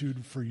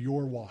solitude for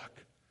your walk,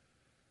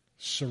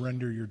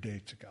 surrender your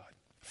day to God.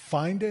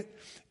 Find it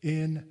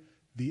in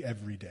the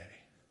everyday.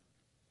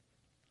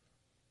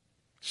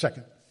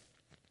 Second,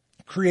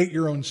 create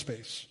your own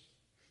space.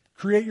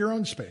 Create your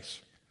own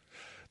space.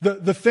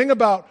 The thing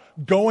about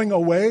going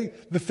away,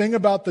 the thing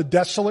about the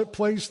desolate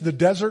place, the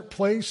desert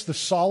place, the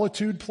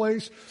solitude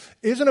place,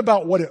 isn't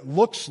about what it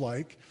looks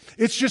like.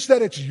 It's just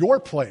that it's your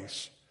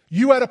place.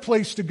 You had a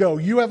place to go.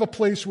 You have a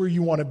place where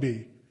you want to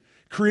be.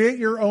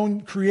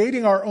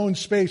 Creating our own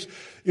space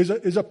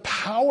is a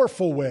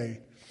powerful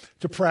way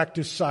to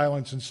practice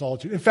silence and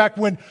solitude. In fact,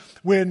 when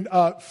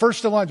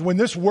First Alliance, when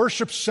this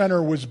worship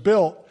center was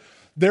built,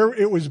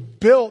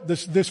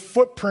 this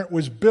footprint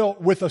was built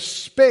with a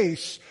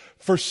space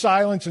for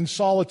silence and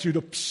solitude,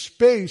 a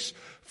space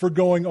for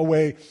going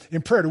away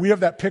in prayer. Do we have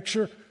that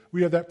picture?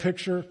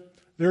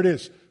 There it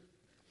is.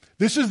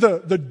 This is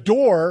the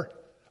door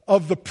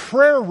of the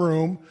prayer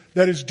room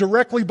that is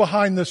directly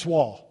behind this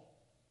wall.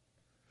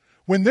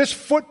 When this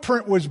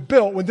footprint was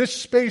built, when this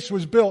space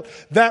was built,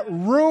 that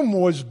room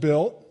was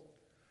built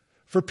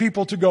for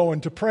people to go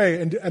and to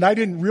pray. And I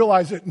didn't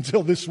realize it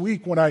until this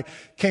week when I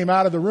came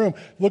out of the room.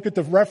 Look at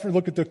the reference,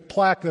 look at the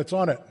plaque that's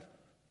on it.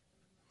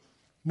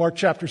 Mark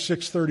chapter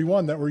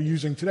 6:31 that we're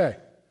using today.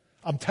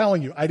 I'm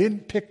telling you, I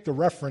didn't pick the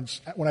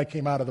reference when I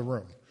came out of the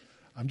room.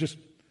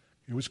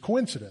 It was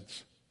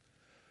coincidence.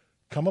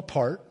 Come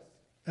apart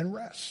and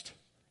rest.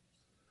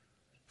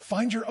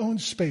 Find your own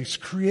space.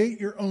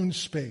 Create your own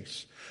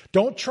space.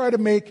 Don't try to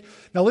make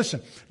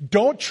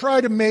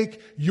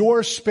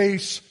your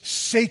space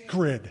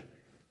sacred.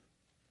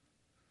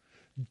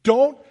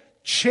 Don't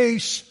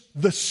chase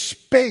the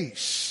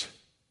space.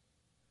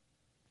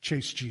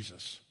 Chase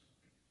Jesus.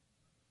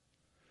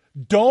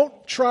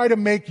 Don't try to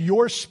make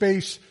your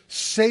space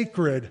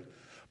sacred,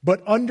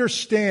 but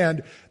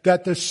understand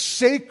that the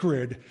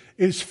sacred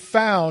is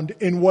found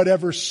in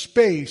whatever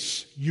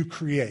space you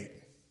create.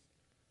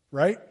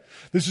 Right?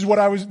 This is what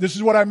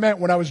I meant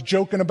when I was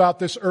joking about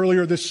this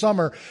earlier this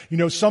summer. You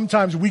know,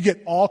 sometimes we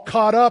get all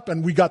caught up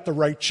and we got the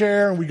right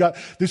chair and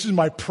this is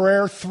my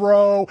prayer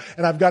throw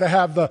and I've got to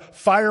have the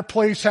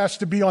fireplace has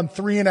to be on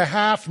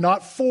 3.5,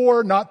 not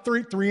 4, not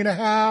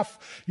 3.5.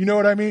 You know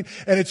what I mean?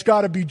 And it's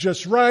got to be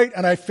just right.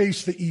 And I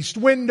face the east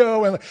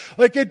window and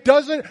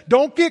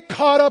don't get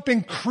caught up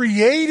in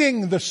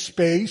creating the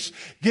space.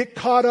 Get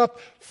caught up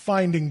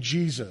finding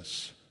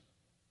Jesus.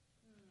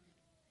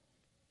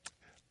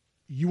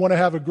 You want to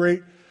have a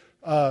great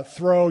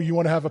throw, you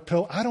want to have a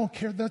pillow. I don't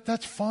care.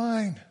 That's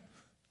fine.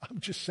 I'm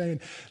just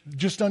saying,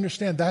 just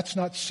understand that's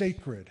not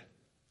sacred.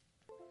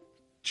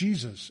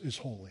 Jesus is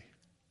holy.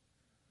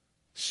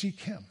 Seek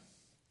Him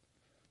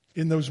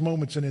in those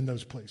moments and in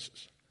those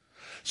places.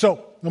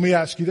 So, let me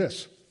ask you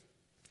this.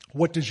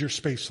 What does your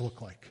space look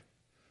like?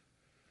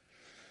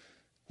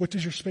 What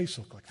does your space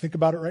look like? Think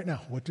about it right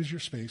now. What does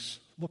your space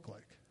look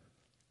like?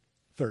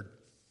 Third,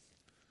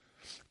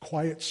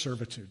 quiet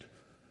servitude.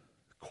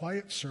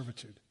 Quiet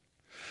servitude.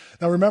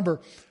 Now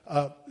remember,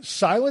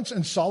 silence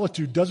and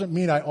solitude doesn't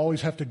mean I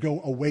always have to go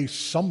away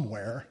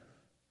somewhere.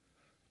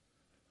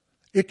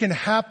 It can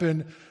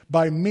happen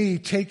by me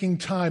taking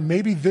time,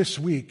 maybe this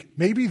week,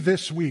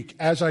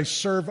 as I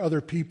serve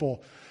other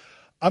people,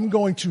 I'm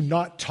going to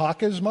not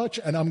talk as much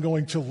and I'm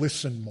going to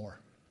listen more.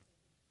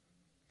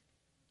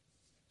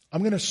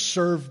 I'm going to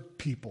serve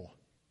people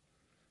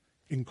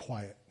in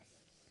quiet.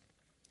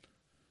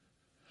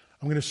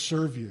 I'm going to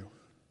serve you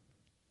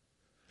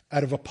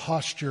out of a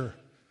posture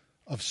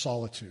of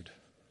solitude.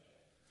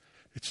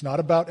 It's not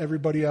about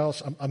everybody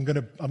else. I am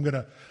going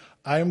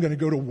to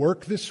go to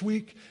work this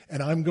week,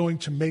 and I'm going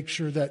to make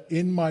sure that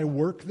in my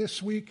work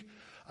this week,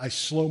 I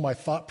slow my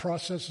thought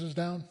processes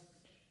down.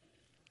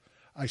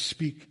 I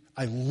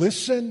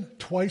listen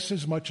twice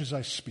as much as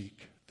I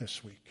speak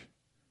this week.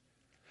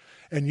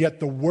 And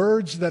yet the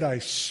words that I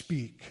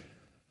speak,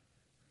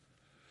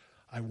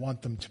 I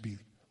want them to be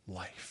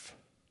life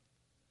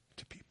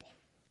to people.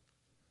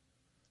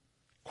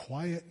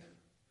 Quiet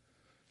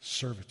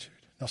servitude.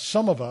 Now,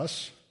 some of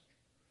us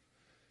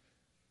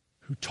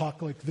who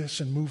talk like this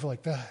and move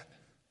like that,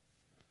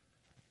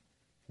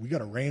 we got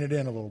to rein it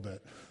in a little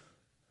bit.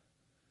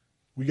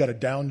 We got to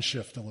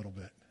downshift a little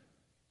bit.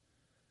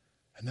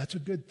 And that's a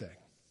good thing.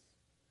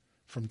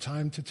 From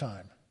time to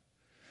time,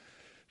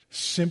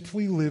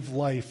 simply live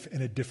life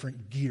in a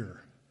different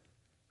gear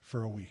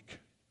for a week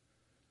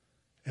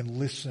and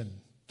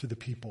listen to the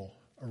people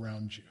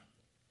around you.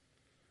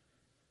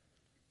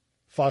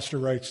 Foster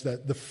writes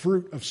that the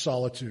fruit of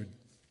solitude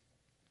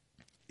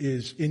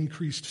is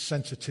increased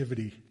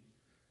sensitivity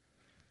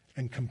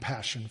and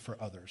compassion for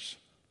others.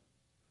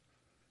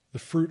 The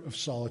fruit of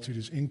solitude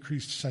is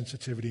increased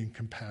sensitivity and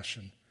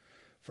compassion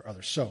for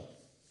others. So,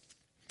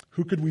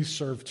 who could we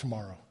serve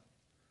tomorrow?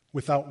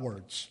 Without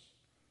words.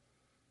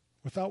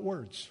 Without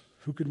words,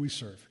 who could we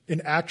serve?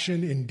 In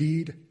action, in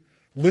deed,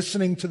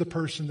 listening to the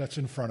person that's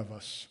in front of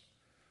us.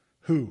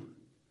 Who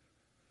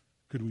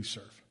could we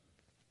serve?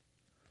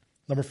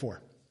 Number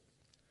 4,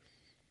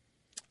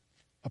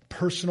 a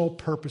personal,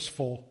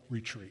 purposeful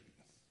retreat.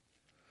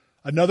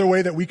 Another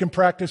way that we can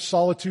practice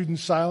solitude and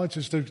silence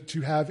is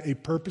to have a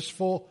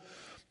purposeful,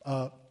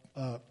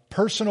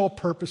 personal,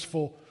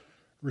 purposeful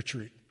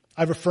retreat.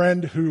 I have a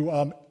friend who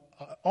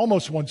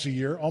almost once a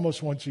year,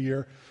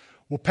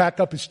 will pack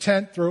up his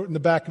tent, throw it in the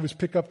back of his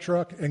pickup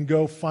truck, and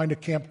go find a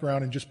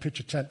campground and just pitch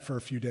a tent for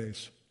a few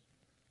days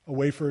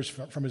away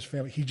from his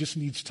family. He just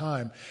needs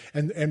time.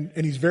 And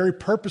he's very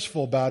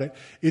purposeful about it.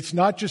 It's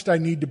not just I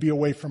need to be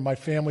away from my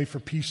family for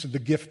peace, the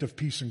gift of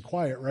peace and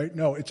quiet, right?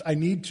 No, it's I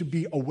need to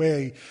be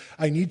away.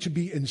 I need to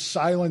be in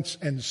silence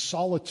and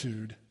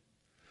solitude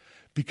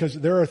because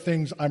there are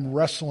things I'm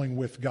wrestling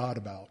with God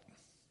about.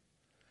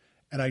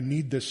 And I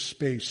need this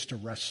space to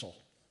wrestle.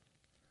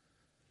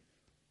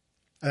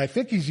 And I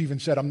think he's even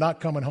said, I'm not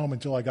coming home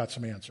until I got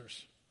some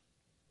answers.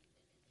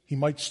 He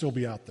might still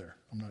be out there.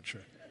 I'm not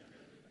sure.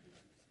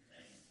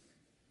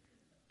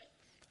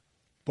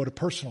 But a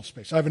personal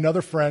space. I have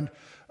another friend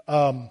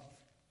who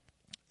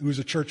is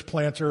a church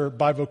planter,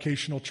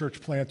 bivocational church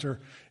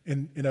planter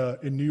in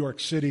New York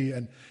City,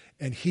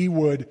 and he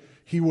would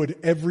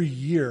every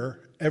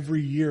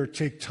year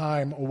take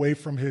time away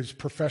from his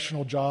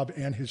professional job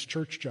and his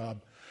church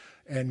job,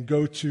 and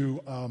go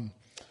to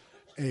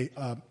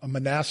a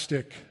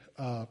monastic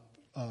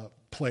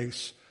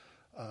place,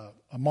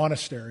 a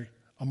monastery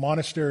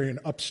in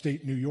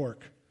upstate New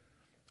York,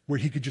 where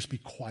he could just be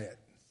quiet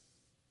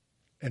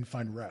and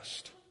find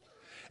rest.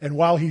 And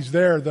while he's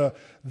there,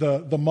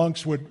 the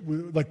monks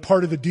would like,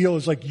 part of the deal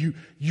is like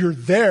you're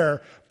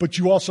there, but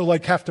you also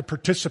like have to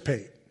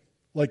participate,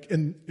 like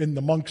in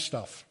the monk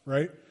stuff,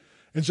 right?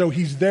 And so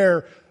he's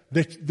there.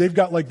 They've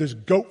got like this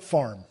goat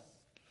farm,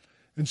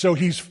 and so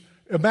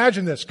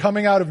imagine this,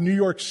 coming out of New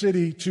York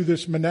City to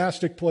this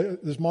monastic place,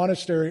 this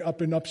monastery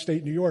up in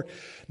upstate New York,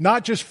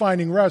 not just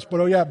finding rest,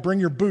 but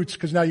bring your boots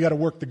because now you got to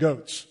work the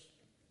goats.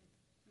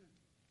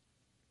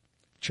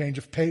 Change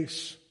of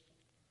pace.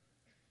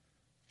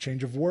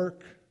 Change of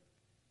work,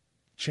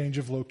 change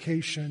of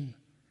location,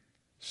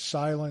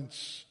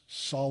 silence,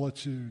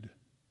 solitude,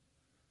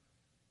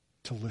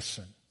 to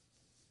listen.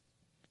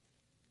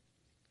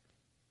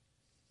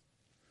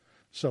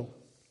 So,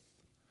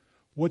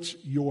 what's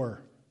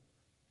your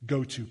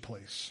go-to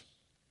place?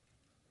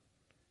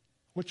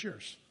 What's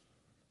yours?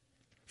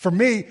 For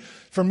me,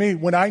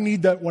 when I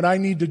need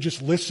to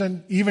just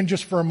listen, even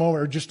just for a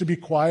moment, or just to be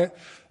quiet,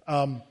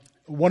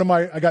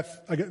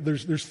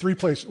 there's 3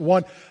 places.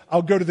 One,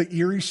 I'll go to the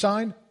Erie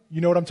sign.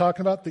 You know what I'm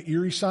talking about? The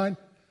Erie sign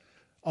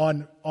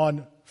on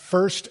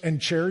First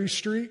and Cherry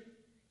Street.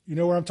 You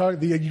know where I'm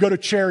talking? You go to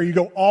Cherry, you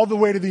go all the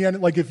way to the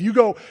end. Like if you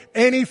go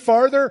any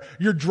farther,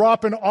 you're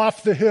dropping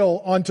off the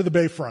hill onto the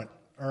bayfront.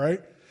 All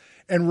right?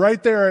 And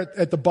right there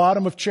at the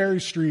bottom of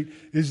Cherry Street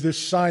is this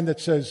sign that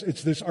says,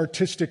 it's this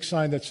artistic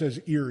sign that says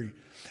Erie.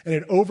 And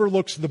it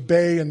overlooks the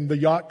bay and the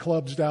yacht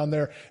clubs down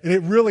there. And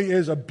it really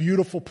is a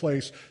beautiful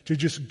place to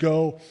just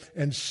go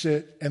and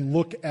sit and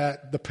look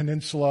at the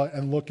peninsula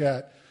and look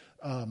at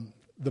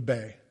the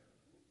bay.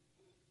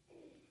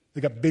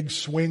 They got big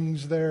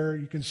swings there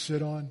you can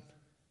sit on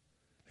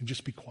and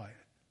just be quiet.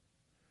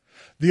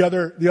 The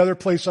other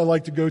place I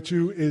like to go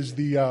to is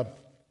the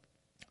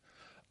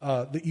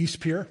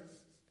East Pier.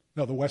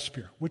 No, the West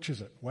Pier. Which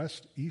is it?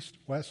 West, East,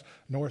 West,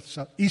 North,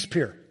 South? East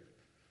Pier.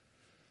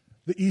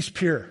 The East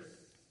Pier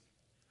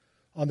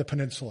on the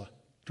peninsula.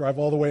 Drive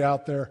all the way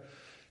out there,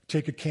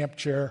 take a camp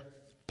chair,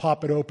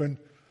 pop it open,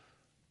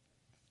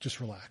 just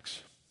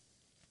relax.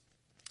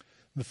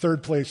 The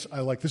third place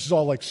I like, this is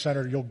all like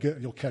centered,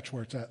 you'll catch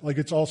where it's at. Like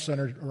it's all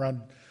centered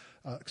around,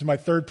 because my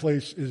third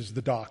place is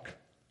the dock.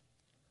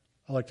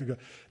 I like to go.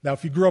 Now,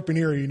 if you grew up in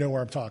Erie, you know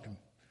where I'm talking.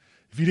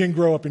 If you didn't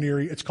grow up in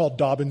Erie, it's called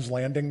Dobbins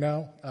Landing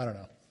now. I don't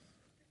know.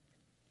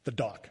 The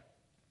dock.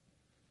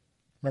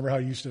 Remember how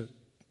you used to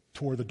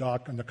tour the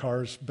dock on the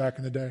cars back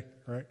in the day,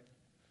 right?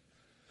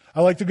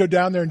 I like to go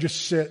down there and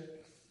just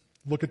sit,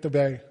 look at the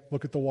bay,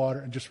 look at the water,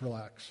 and just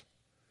relax.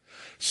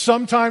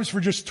 Sometimes for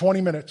just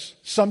 20 minutes,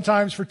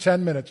 sometimes for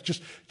 10 minutes,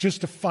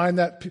 just to find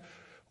that.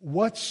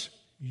 What's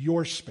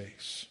your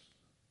space?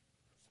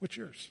 What's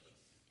yours?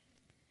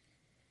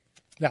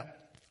 Now,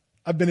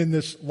 I've been in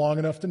this long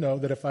enough to know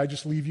that if I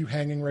just leave you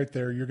hanging right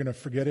there, you're going to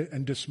forget it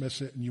and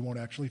dismiss it, and you won't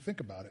actually think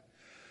about it.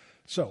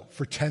 So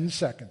for 10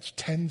 seconds,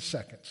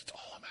 it's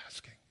all I'm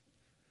asking.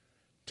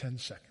 10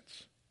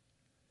 seconds.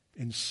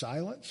 In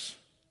silence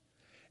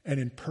and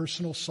in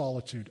personal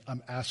solitude,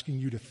 I'm asking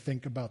you to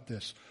think about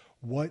this.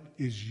 What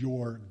is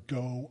your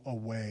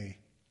go-away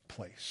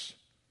place?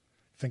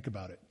 Think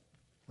about it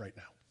right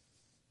now.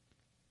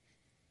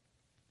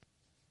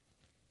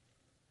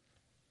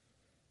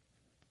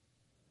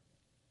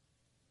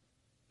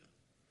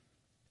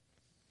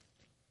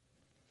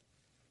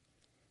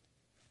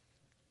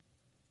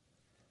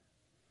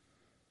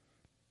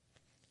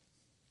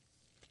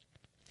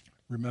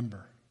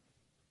 Remember,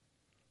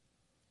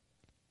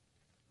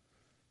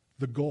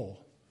 the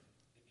goal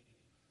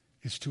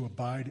is to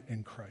abide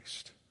in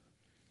Christ,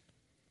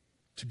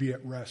 to be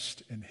at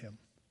rest in Him,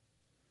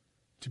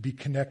 to be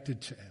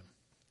connected to Him.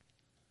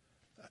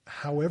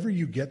 However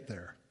you get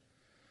there,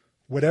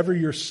 whatever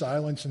your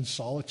silence and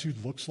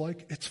solitude looks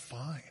like, it's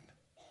fine.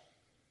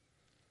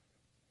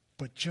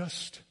 But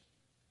just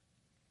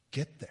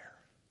get there.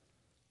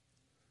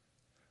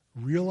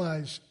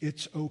 Realize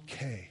it's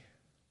okay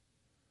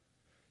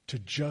to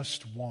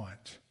just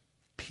want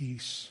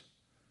peace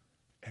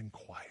and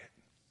quiet.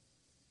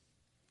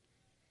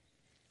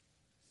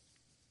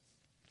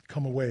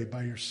 Come away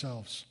by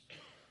yourselves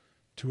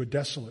to a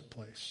desolate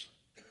place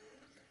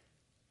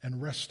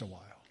and rest a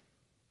while.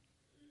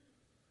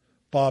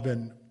 Bob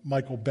and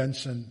Michael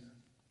Benson,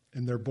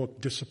 in their book,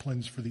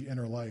 Disciplines for the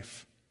Inner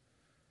Life,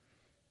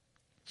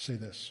 say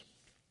this.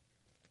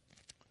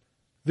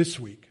 This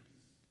week,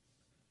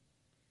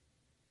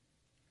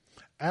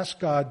 ask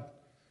God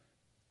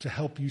to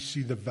help you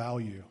see the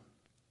value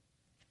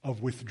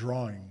of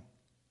withdrawing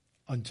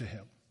unto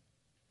Him.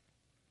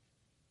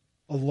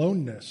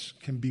 Aloneness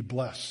can be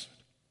blessed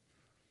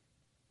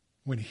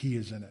when He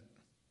is in it.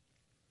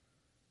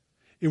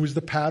 It was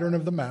the pattern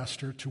of the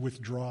Master to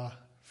withdraw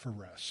for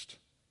rest.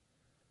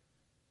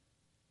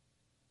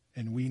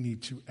 And we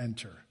need to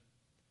enter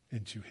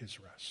into His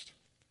rest.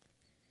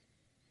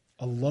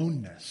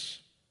 Aloneness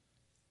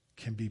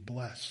can be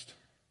blessed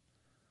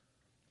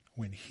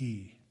when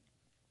He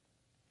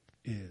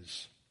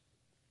is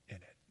in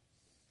it.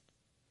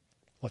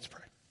 Let's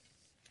pray.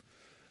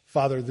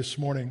 Father, this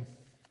morning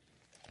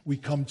we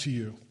come to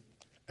you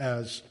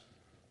as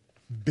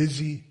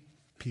busy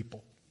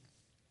people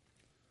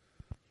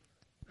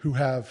who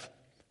have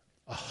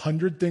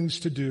 100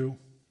 things to do.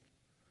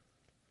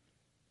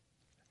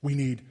 We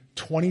need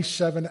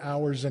 27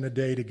 hours in a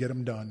day to get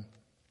them done.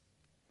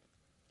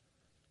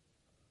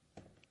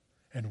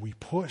 And we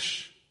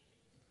push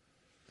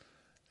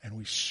and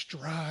we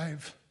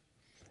strive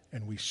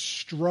and we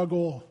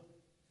struggle,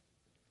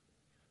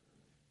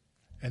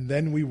 and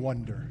then we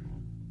wonder,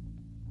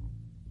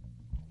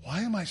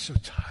 why am I so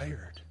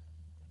tired?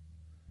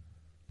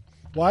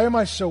 Why am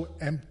I so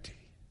empty?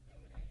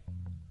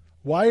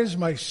 Why is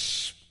my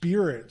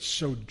spirit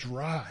so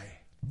dry?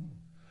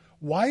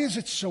 Why is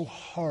it so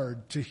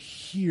hard to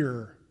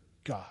hear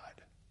God?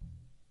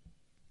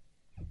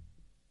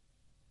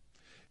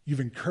 You've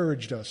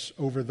encouraged us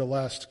over the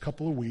last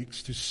couple of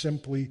weeks to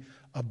simply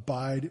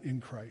abide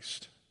in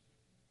Christ,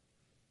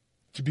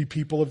 to be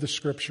people of the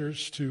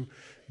Scriptures, to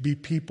be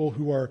people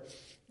who are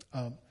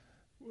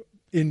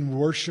in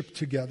worship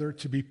together,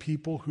 to be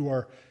people who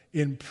are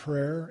in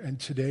prayer. And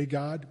today,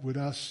 God,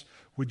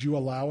 would you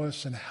allow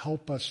us and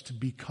help us to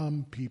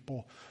become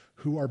people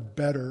who are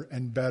better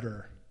and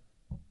better,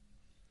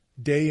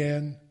 day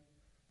in,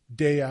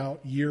 day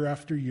out, year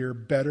after year,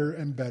 better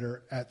and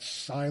better at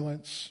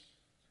silence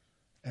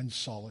and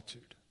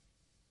solitude.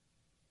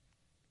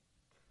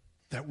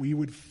 That we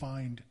would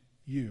find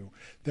you,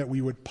 that we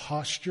would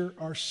posture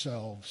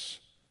ourselves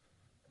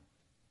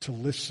to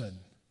listen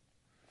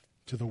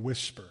to the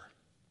whisper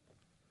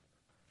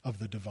of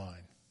the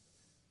divine.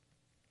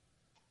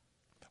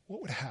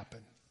 What would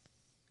happen?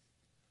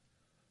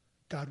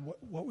 God,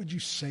 what would you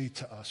say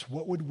to us?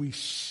 What would we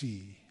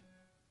see?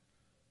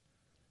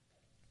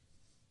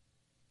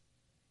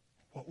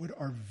 What would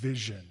our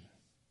vision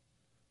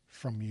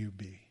from you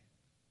be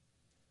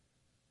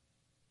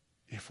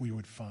if we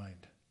would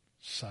find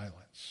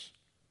silence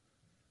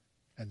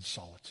and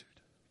solitude?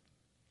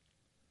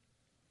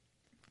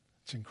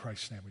 It's in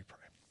Christ's name we pray.